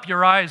 Lift up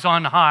your eyes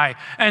on high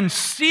and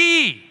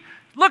see.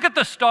 Look at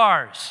the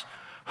stars.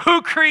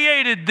 Who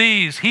created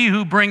these? He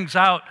who brings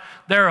out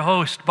their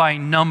host by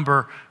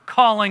number,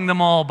 calling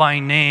them all by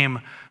name,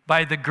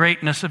 by the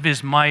greatness of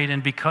his might,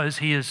 and because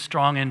he is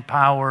strong in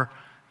power,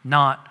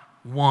 not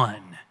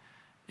one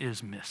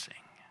is missing.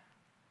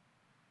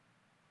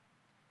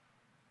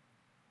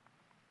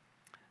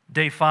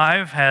 Day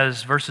 5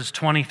 has verses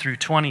 20 through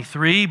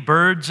 23,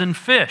 birds and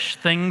fish,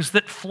 things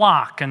that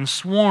flock and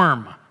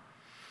swarm.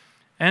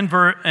 And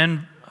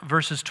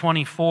verses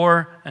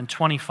 24 and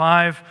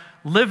 25,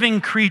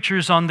 living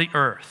creatures on the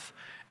earth,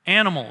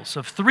 animals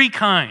of 3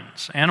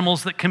 kinds,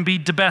 animals that can be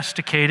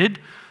domesticated,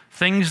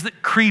 things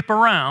that creep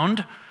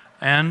around,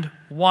 and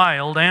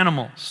wild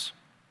animals.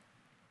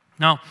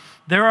 Now,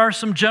 there are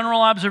some general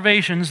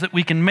observations that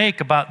we can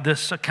make about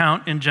this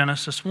account in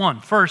Genesis 1.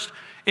 First,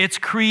 it's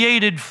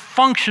created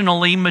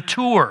functionally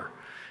mature.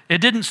 It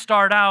didn't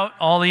start out,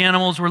 all the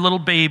animals were little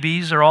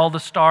babies, or all the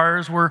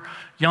stars were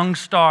young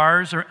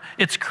stars.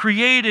 It's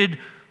created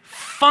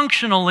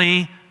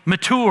functionally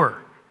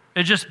mature.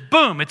 It just,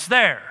 boom, it's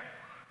there.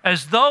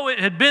 As though it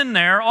had been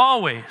there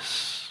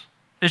always.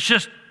 It's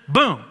just,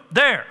 boom,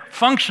 there,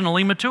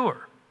 functionally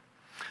mature.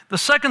 The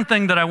second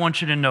thing that I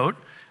want you to note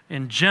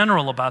in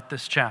general about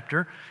this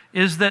chapter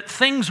is that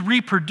things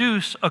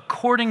reproduce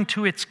according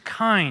to its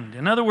kind.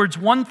 In other words,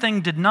 one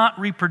thing did not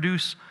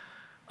reproduce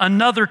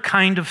another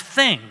kind of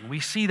thing. We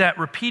see that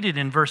repeated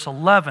in verse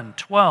 11,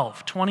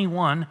 12,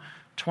 21,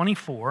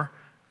 24,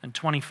 and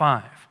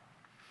 25.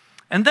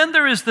 And then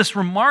there is this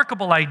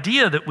remarkable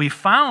idea that we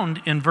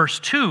found in verse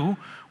 2,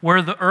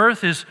 where the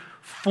earth is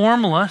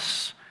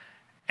formless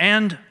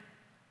and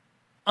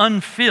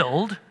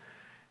unfilled,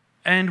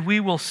 and we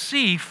will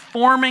see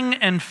forming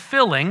and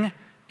filling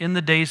in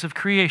the days of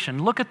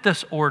creation. Look at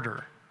this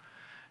order.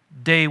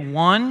 Day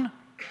 1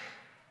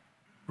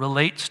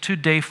 relates to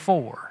day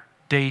 4.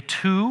 Day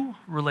 2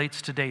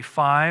 relates to day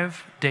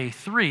 5. Day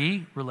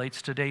 3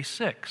 relates to day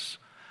 6.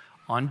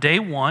 On day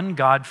 1,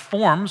 God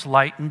forms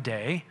light and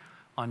day.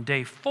 On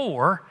day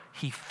 4,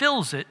 he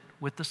fills it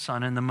with the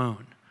sun and the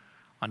moon.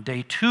 On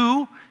day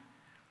 2,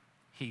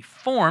 he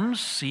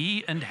forms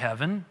sea and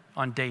heaven.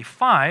 On day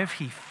 5,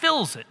 he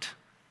fills it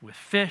with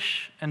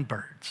fish and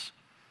birds.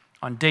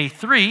 On day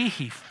 3,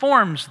 he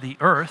forms the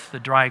earth, the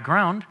dry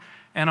ground,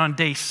 and on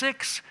day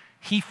 6,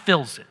 he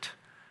fills it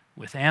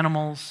with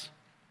animals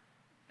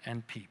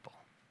and people.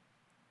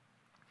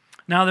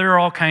 Now, there are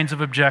all kinds of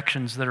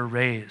objections that are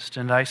raised,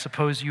 and I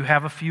suppose you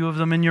have a few of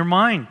them in your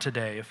mind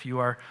today if you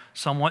are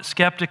somewhat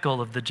skeptical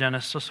of the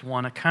Genesis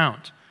 1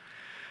 account.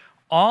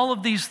 All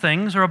of these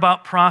things are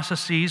about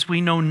processes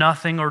we know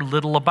nothing or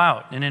little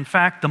about. And in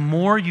fact, the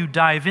more you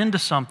dive into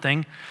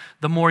something,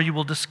 the more you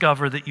will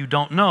discover that you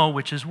don't know,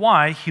 which is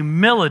why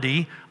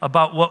humility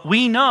about what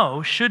we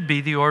know should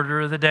be the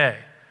order of the day.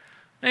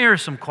 Now, here are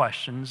some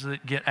questions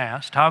that get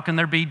asked. How can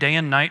there be day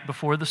and night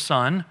before the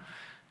sun?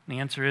 And the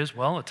answer is,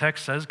 well, the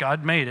text says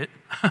God made it.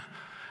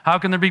 How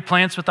can there be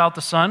plants without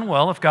the sun?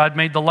 Well, if God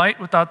made the light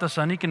without the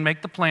sun, he can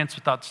make the plants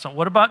without the sun.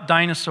 What about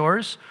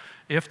dinosaurs?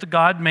 If the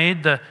God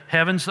made the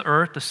heavens, the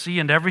earth, the sea,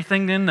 and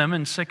everything in them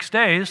in 6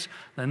 days,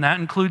 then that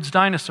includes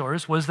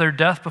dinosaurs. Was there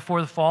death before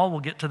the fall?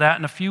 We'll get to that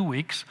in a few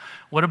weeks.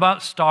 What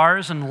about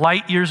stars and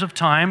light years of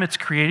time? It's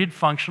created,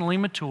 functionally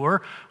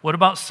mature. What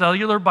about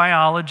cellular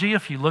biology?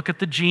 If you look at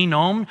the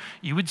genome,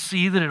 you would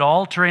see that it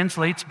all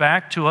translates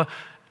back to a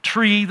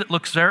tree that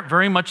looks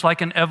very much like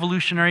an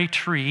evolutionary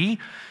tree.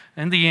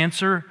 And the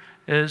answer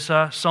is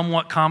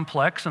somewhat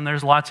complex, and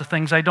there's lots of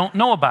things I don't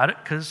know about it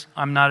because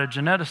I'm not a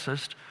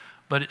geneticist.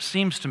 But it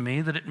seems to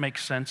me that it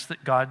makes sense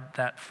that God,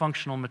 that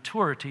functional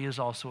maturity is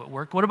also at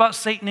work. What about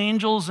Satan,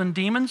 angels, and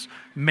demons?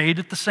 Made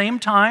at the same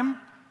time,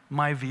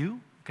 my view,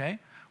 okay?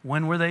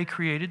 When were they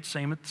created?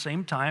 Same at the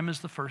same time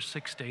as the first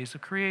 6 days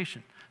of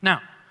creation.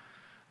 Now,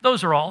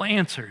 those are all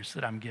answers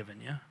that I'm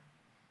giving you.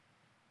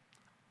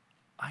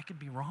 I could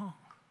be wrong.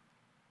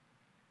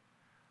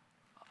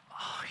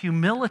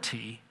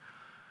 Humility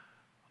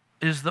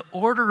is the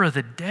order of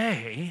the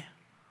day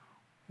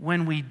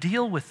when we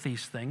deal with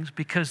these things,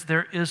 because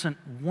there isn't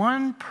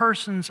one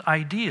person's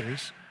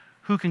ideas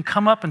who can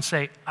come up and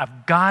say,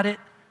 I've got it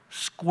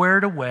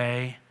squared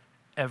away,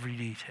 every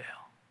detail.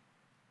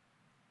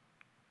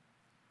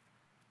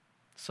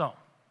 So,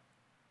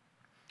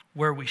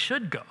 where we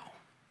should go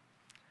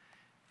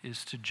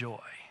is to joy.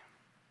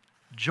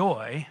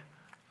 Joy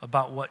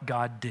about what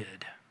God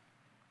did.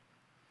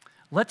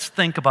 Let's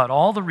think about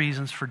all the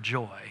reasons for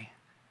joy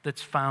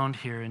that's found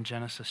here in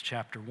Genesis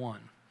chapter 1.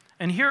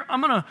 And here,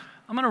 I'm going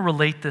to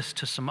relate this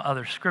to some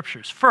other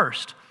scriptures.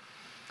 First,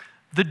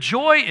 the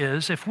joy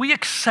is, if we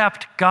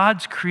accept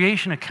God's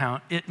creation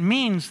account, it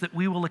means that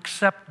we will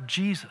accept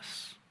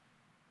Jesus.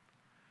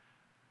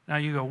 Now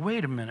you go,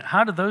 wait a minute,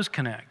 how do those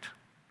connect?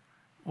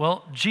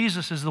 Well,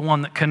 Jesus is the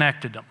one that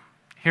connected them.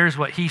 Here's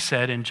what he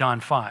said in John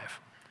 5.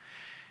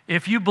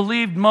 If you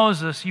believed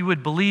Moses, you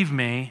would believe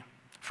me,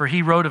 for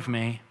he wrote of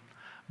me.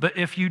 But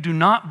if you do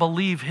not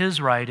believe his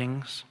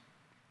writings,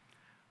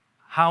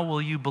 how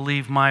will you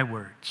believe my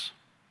words?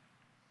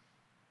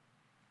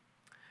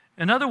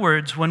 In other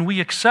words, when we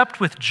accept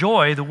with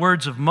joy the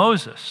words of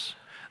Moses,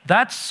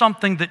 that's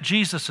something that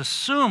Jesus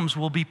assumes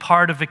will be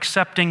part of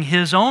accepting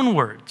his own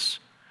words.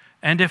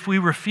 And if we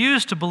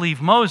refuse to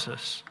believe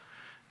Moses,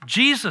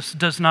 Jesus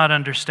does not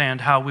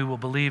understand how we will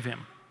believe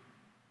him.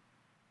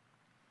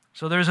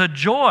 So there's a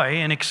joy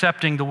in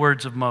accepting the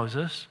words of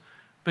Moses,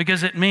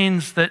 because it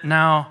means that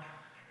now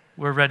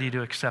we're ready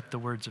to accept the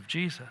words of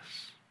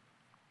Jesus.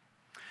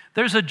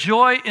 There's a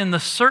joy in the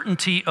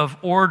certainty of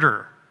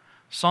order.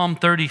 Psalm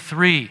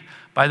 33,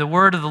 by the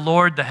word of the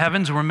Lord, the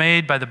heavens were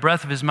made, by the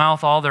breath of his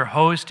mouth, all their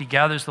host. He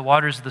gathers the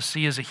waters of the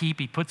sea as a heap.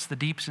 He puts the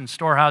deeps in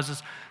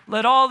storehouses.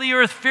 Let all the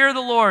earth fear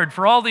the Lord,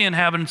 for all the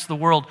inhabitants of the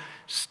world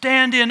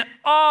stand in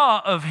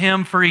awe of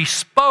him, for he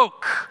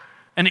spoke,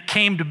 and it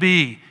came to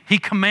be. He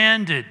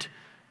commanded,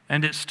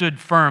 and it stood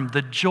firm.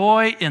 The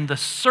joy in the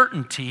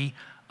certainty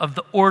of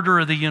the order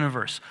of the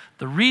universe.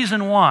 The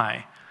reason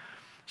why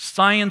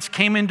science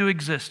came into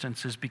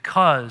existence is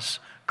because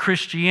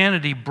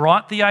Christianity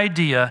brought the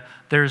idea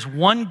there's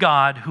one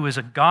God who is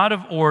a God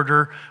of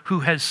order, who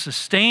has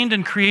sustained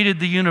and created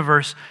the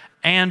universe,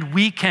 and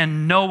we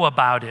can know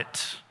about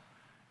it.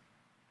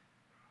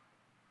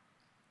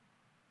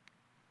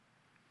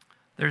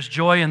 There's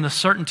joy in the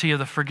certainty of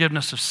the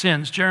forgiveness of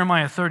sins.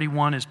 Jeremiah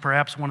 31 is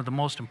perhaps one of the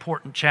most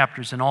important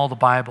chapters in all the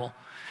Bible.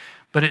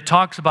 But it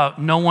talks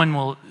about no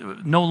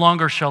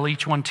longer shall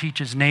each one teach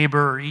his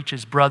neighbor or each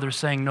his brother,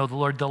 saying, know the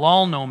Lord. They'll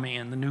all know me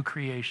in the new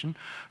creation.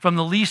 From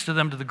the least of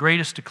them to the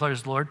greatest,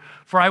 declares the Lord.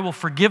 For I will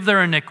forgive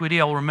their iniquity.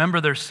 I will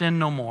remember their sin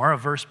no more. A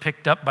verse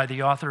picked up by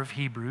the author of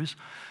Hebrews.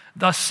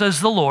 Thus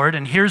says the Lord,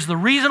 and here's the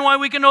reason why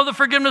we can know the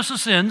forgiveness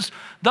of sins.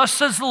 Thus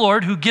says the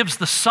Lord, who gives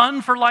the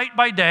sun for light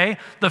by day,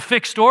 the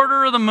fixed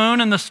order of the moon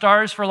and the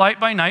stars for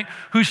light by night,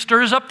 who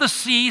stirs up the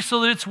sea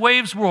so that its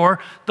waves roar.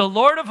 The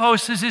Lord of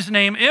hosts is his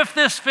name. If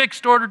this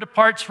fixed order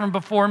departs from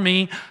before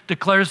me,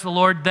 declares the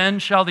Lord, then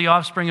shall the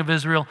offspring of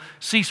Israel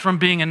cease from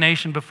being a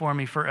nation before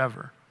me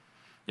forever.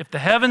 If the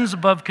heavens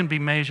above can be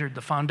measured,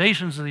 the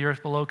foundations of the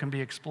earth below can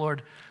be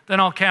explored, then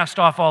I'll cast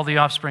off all the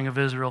offspring of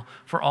Israel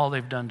for all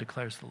they've done,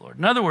 declares the Lord.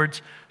 In other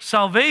words,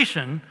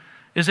 salvation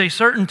is a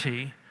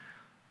certainty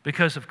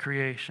because of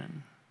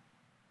creation.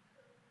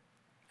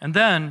 And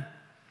then,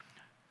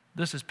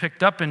 this is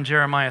picked up in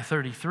Jeremiah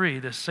 33,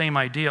 this same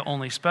idea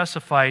only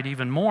specified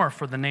even more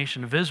for the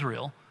nation of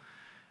Israel.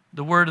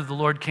 The word of the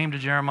Lord came to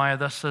Jeremiah,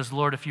 thus says the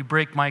Lord, if you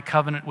break my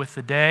covenant with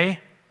the day,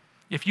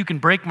 if you can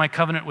break my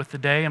covenant with the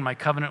day and my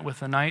covenant with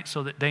the night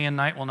so that day and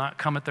night will not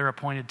come at their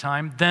appointed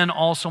time, then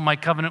also my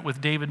covenant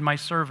with David, my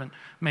servant,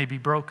 may be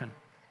broken.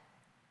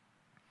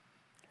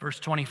 Verse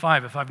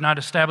 25, if I've not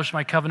established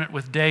my covenant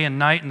with day and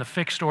night in the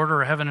fixed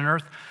order of heaven and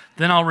earth,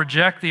 then I'll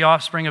reject the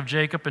offspring of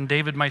Jacob and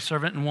David, my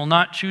servant, and will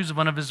not choose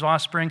one of his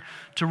offspring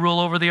to rule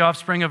over the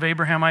offspring of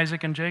Abraham,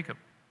 Isaac, and Jacob.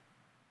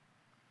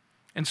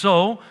 And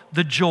so,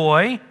 the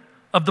joy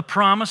of the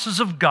promises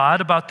of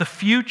God about the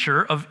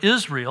future of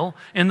Israel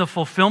in the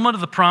fulfillment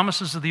of the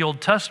promises of the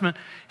Old Testament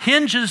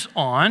hinges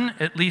on,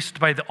 at least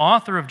by the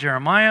author of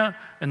Jeremiah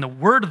and the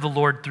word of the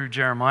Lord through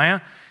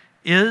Jeremiah,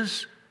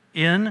 is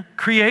in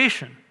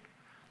creation.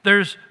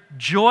 There's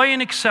joy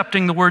in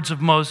accepting the words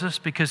of Moses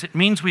because it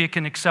means we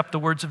can accept the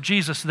words of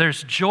Jesus.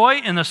 There's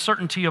joy in the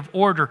certainty of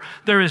order.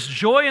 There is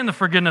joy in the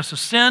forgiveness of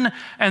sin,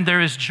 and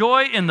there is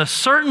joy in the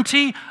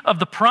certainty of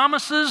the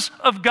promises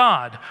of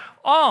God,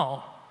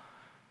 all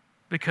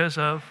because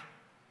of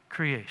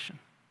creation.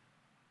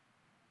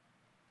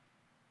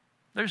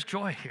 There's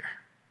joy here.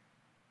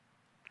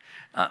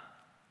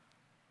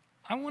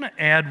 I want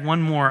to add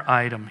one more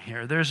item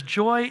here. There's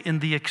joy in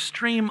the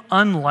extreme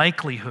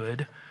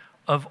unlikelihood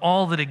of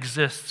all that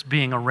exists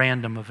being a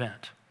random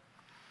event.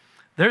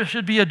 There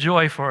should be a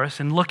joy for us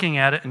in looking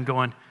at it and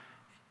going,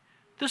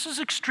 this is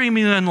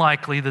extremely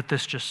unlikely that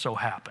this just so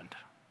happened,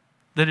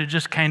 that it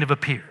just kind of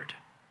appeared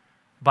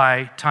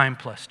by time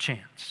plus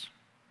chance.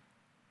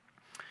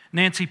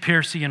 Nancy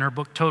Pearcey, in her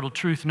book Total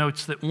Truth,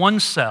 notes that one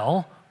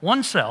cell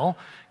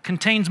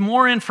contains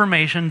more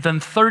information than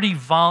 30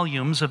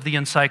 volumes of the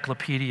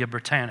Encyclopedia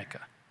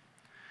Britannica.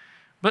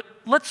 But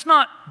let's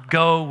not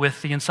go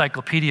with the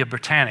Encyclopedia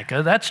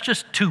Britannica. That's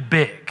just too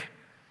big.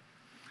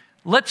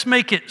 Let's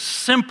make it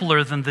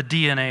simpler than the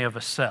DNA of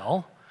a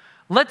cell.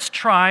 Let's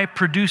try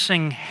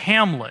producing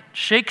Hamlet,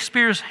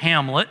 Shakespeare's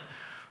Hamlet,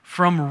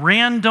 from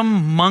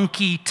random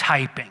monkey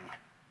typing.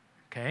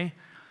 Okay?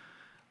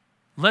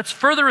 Let's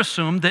further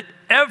assume that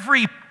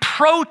every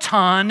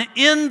proton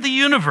in the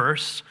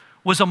universe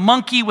was a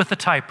monkey with a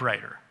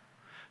typewriter,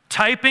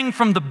 typing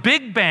from the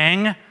Big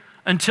Bang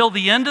until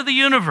the end of the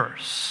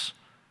universe.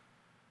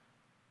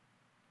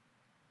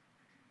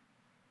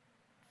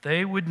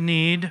 They would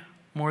need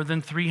more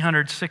than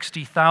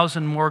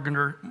 360,000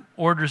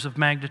 orders of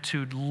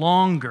magnitude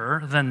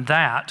longer than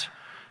that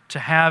to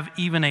have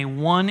even a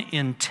 1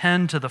 in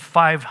 10 to the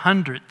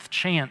 500th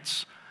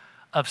chance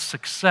of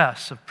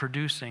success of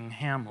producing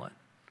Hamlet.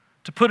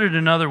 To put it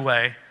another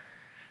way,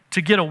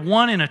 to get a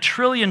 1 in a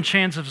trillion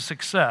chance of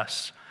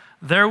success,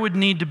 there would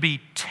need to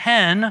be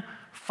 10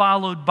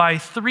 followed by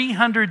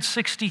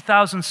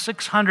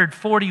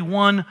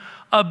 360,641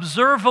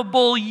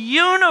 observable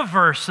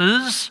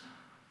universes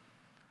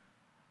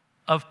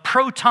of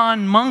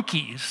proton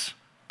monkeys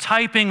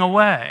typing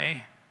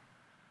away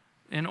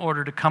in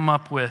order to come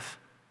up with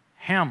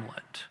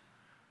Hamlet,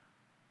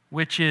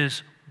 which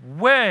is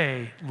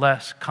way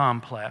less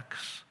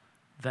complex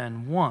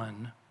than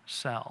one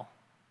cell.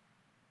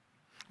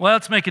 Well,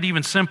 let's make it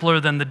even simpler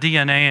than the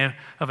DNA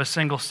of a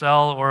single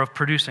cell or of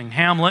producing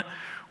Hamlet.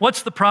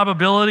 What's the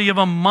probability of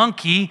a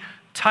monkey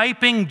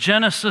typing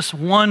Genesis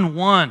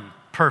 1:1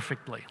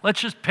 perfectly?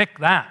 Let's just pick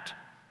that.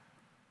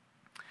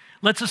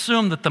 Let's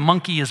assume that the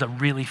monkey is a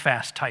really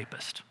fast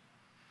typist.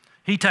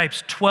 He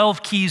types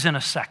 12 keys in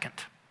a second.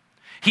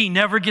 He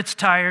never gets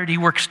tired. He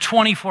works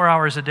 24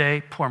 hours a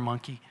day. Poor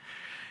monkey.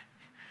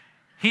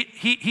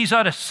 He's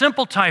got a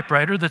simple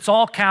typewriter that's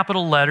all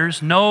capital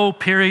letters, no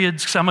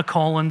periods,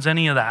 semicolons,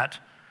 any of that.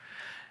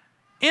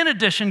 In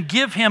addition,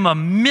 give him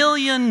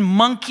 1,000,000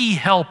 monkey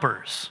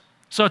helpers.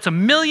 So it's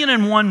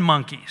 1,000,001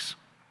 monkeys.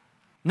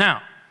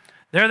 Now,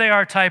 there they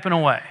are typing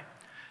away.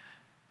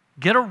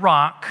 Get a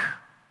rock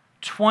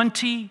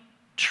 20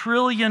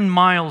 trillion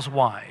miles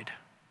wide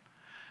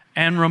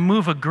and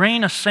remove a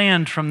grain of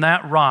sand from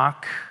that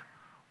rock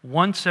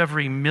once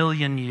every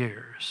 1,000,000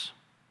 years.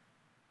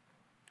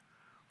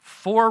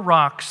 4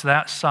 rocks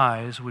that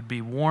size would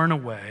be worn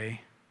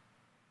away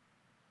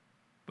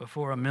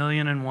before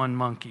 1,000,001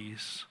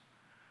 monkeys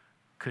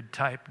could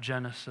type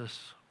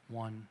Genesis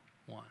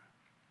 1:1.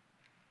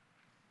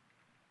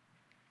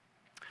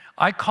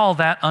 I call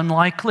that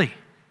unlikely.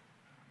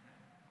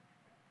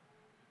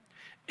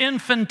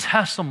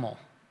 Infinitesimal,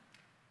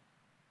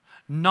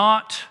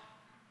 not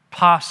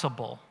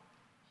possible.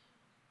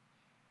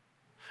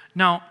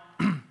 Now,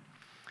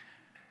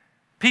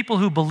 people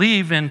who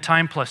believe in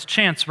time plus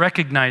chance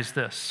recognize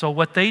this. So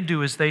what they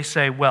do is they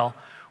say, well,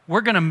 we're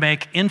going to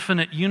make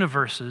infinite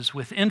universes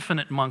with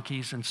infinite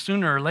monkeys, and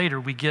sooner or later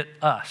we get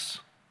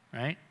us,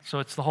 right? So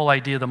it's the whole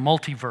idea of the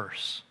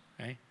multiverse,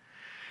 right?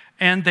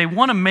 And they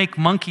want to make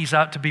monkeys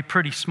out to be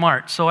pretty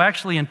smart. So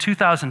actually in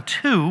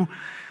 2002,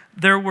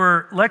 there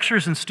were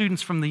lecturers and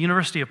students from the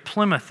University of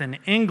Plymouth in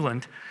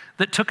England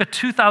that took a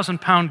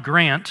 2,000-pound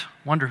grant,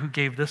 wonder who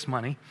gave this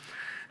money,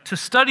 to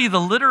study the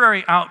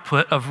literary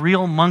output of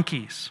real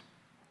monkeys.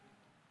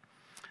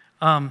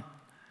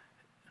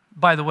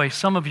 By the way,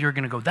 some of you are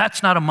going to go,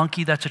 that's not a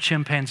monkey, that's a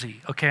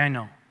chimpanzee. Okay, I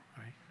know.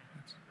 Right?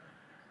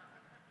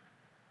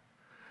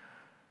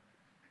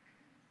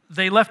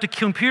 They left a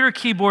computer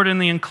keyboard in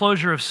the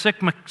enclosure of six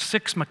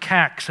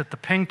macaques at the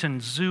Paignton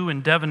Zoo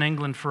in Devon,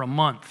 England for a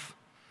month.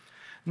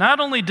 Not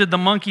only did the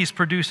monkeys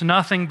produce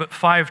nothing but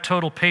 5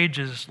 total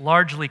pages,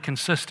 largely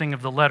consisting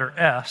of the letter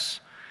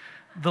S,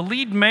 the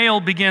lead male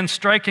began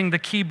striking the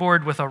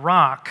keyboard with a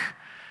rock,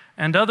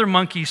 and other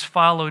monkeys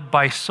followed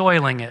by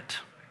soiling it.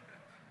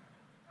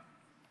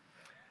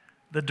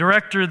 The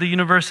director of the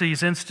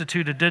university's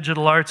Institute of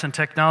Digital Arts and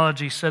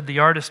Technology said the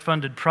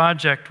artist-funded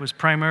project was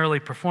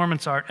primarily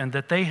performance art and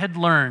that they had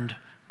learned,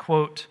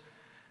 quote,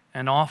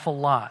 an awful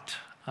lot,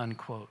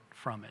 unquote,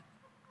 from it.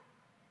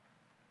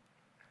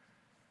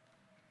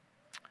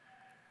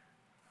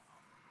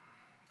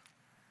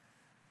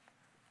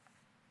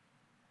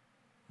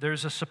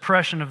 There's a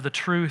suppression of the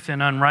truth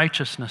in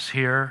unrighteousness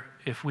here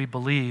if we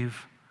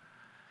believe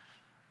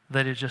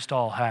that it just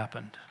all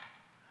happened.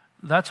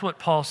 That's what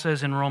Paul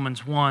says in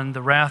Romans 1,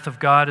 the wrath of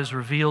God is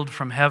revealed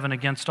from heaven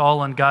against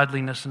all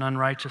ungodliness and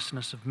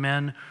unrighteousness of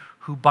men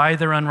who by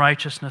their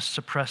unrighteousness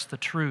suppress the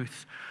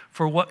truth.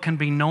 For what can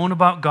be known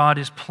about God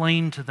is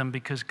plain to them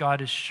because God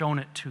has shown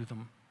it to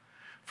them.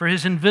 For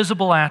his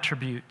invisible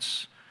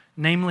attributes,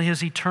 namely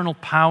his eternal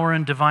power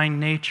and divine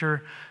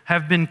nature,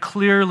 have been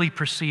clearly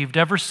perceived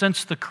ever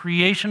since the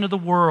creation of the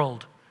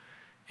world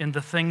in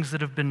the things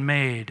that have been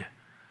made,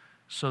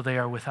 so they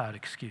are without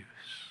excuse.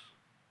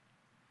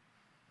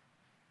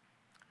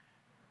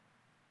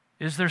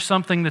 Is there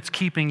something that's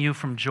keeping you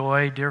from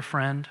joy, dear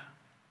friend?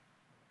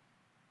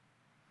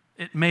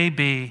 It may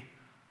be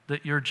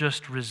that you're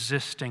just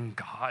resisting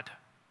God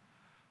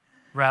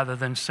rather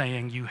than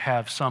saying you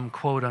have some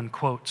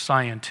quote-unquote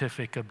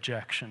scientific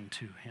objection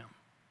to him.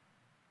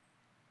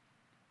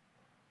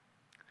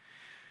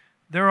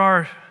 There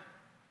are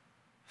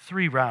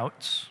 3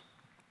 routes.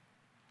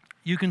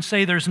 You can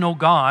say there's no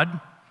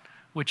God,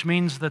 which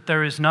means that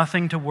there is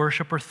nothing to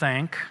worship or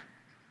thank.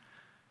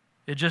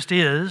 It just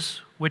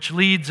is, which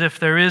leads, if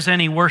there is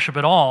any worship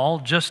at all,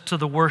 just to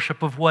the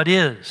worship of what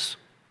is.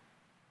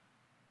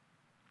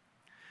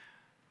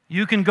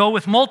 You can go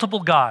with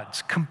multiple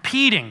gods,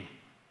 competing,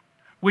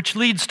 which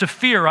leads to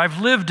fear. I've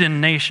lived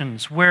in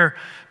nations where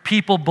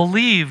people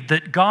believed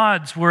that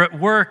gods were at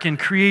work in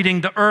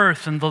creating the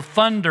earth and the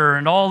thunder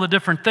and all the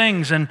different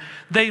things, and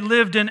they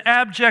lived in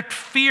abject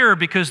fear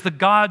because the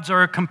gods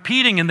are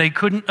competing and they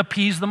couldn't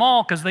appease them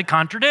all because they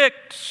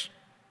contradict.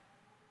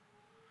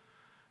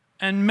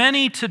 And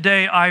many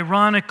today,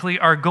 ironically,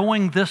 are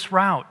going this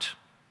route,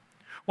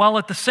 while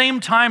at the same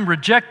time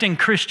rejecting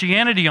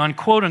Christianity on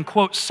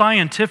quote-unquote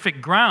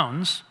scientific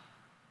grounds.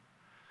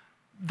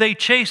 They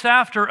chase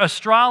after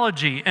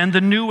astrology and the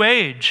New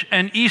Age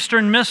and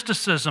Eastern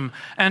mysticism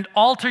and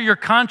alter your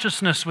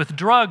consciousness with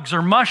drugs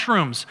or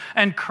mushrooms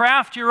and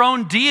craft your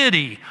own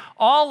deity.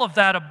 All of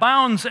that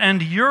abounds,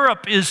 and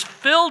Europe is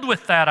filled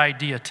with that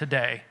idea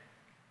today.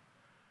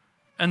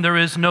 And there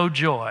is no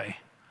joy.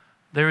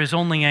 There is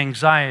only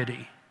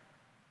anxiety,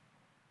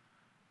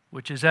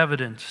 which is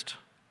evidenced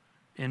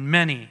in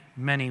many,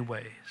 many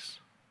ways.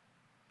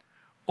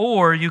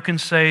 Or you can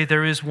say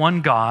there is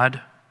one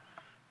God,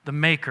 the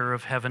maker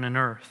of heaven and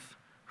earth,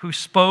 who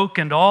spoke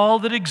and all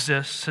that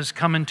exists has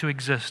come into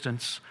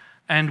existence,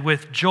 and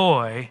with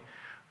joy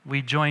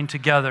we join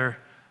together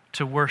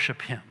to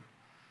worship him.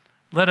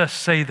 Let us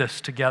say this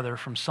together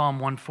from Psalm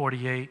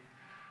 148.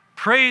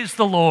 Praise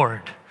the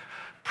Lord.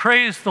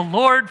 Praise the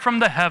Lord from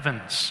the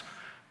heavens.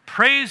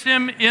 Praise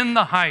him in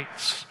the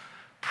heights.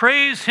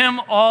 Praise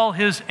him, all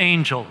his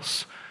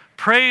angels.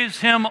 Praise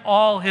him,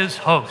 all his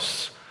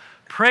hosts.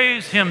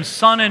 Praise him,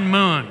 sun and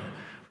moon.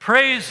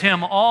 Praise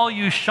him, all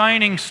you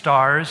shining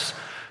stars.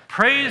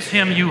 Praise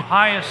him, you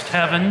highest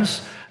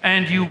heavens,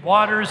 and you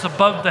waters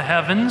above the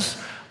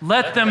heavens.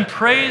 Let them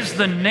praise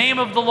the name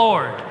of the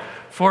Lord,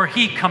 for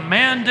he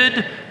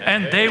commanded,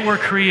 and they were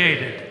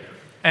created.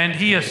 And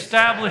he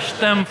established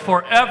them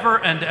forever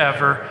and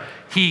ever.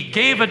 He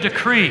gave a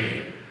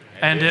decree,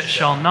 and it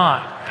shall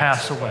not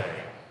pass away.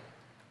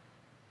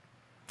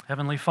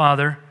 Heavenly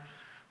Father,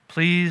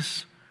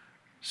 please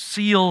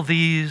seal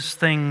these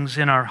things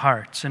in our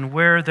hearts. And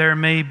where there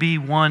may be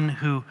one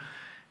who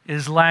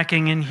is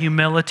lacking in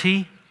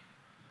humility,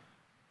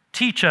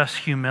 teach us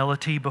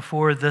humility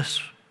before this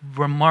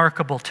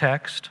remarkable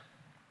text.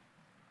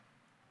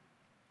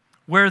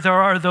 Where there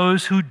are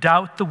those who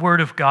doubt the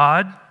Word of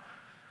God,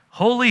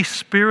 Holy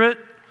Spirit,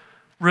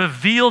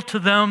 reveal to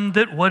them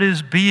that what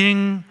is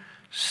being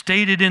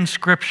stated in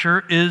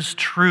Scripture is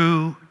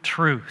true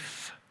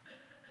truth.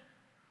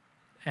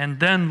 And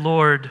then,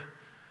 Lord,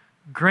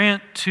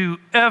 grant to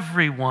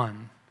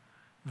everyone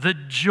the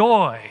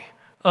joy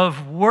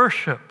of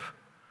worship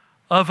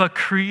of a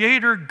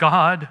Creator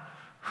God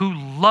who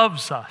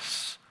loves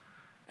us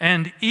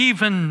and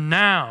even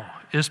now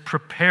is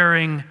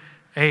preparing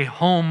a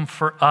home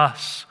for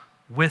us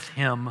with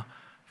him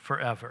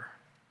forever.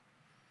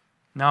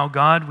 Now,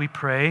 God, we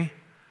pray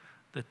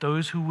that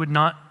those who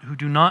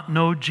do not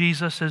know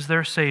Jesus as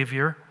their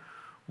Savior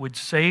would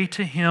say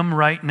to him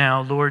right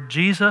now, Lord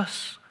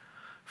Jesus,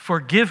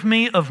 forgive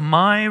me of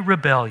my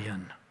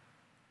rebellion.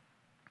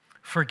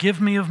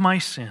 Forgive me of my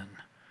sin.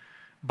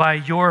 By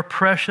your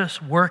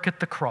precious work at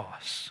the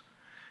cross,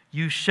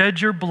 you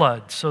shed your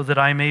blood so that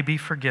I may be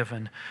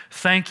forgiven.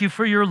 Thank you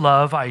for your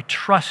love. I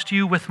trust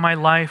you with my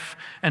life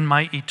and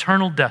my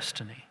eternal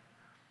destiny.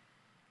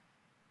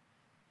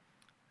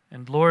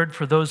 And Lord,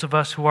 for those of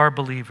us who are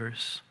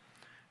believers,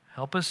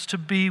 help us to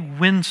be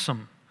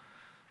winsome,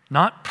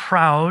 not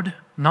proud,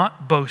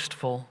 not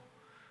boastful,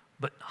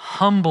 but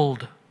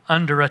humbled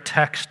under a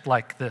text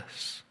like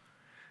this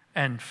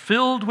and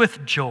filled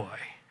with joy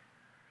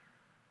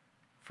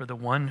for the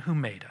one who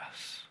made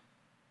us.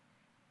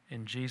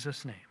 In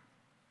Jesus' name,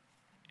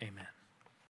 amen.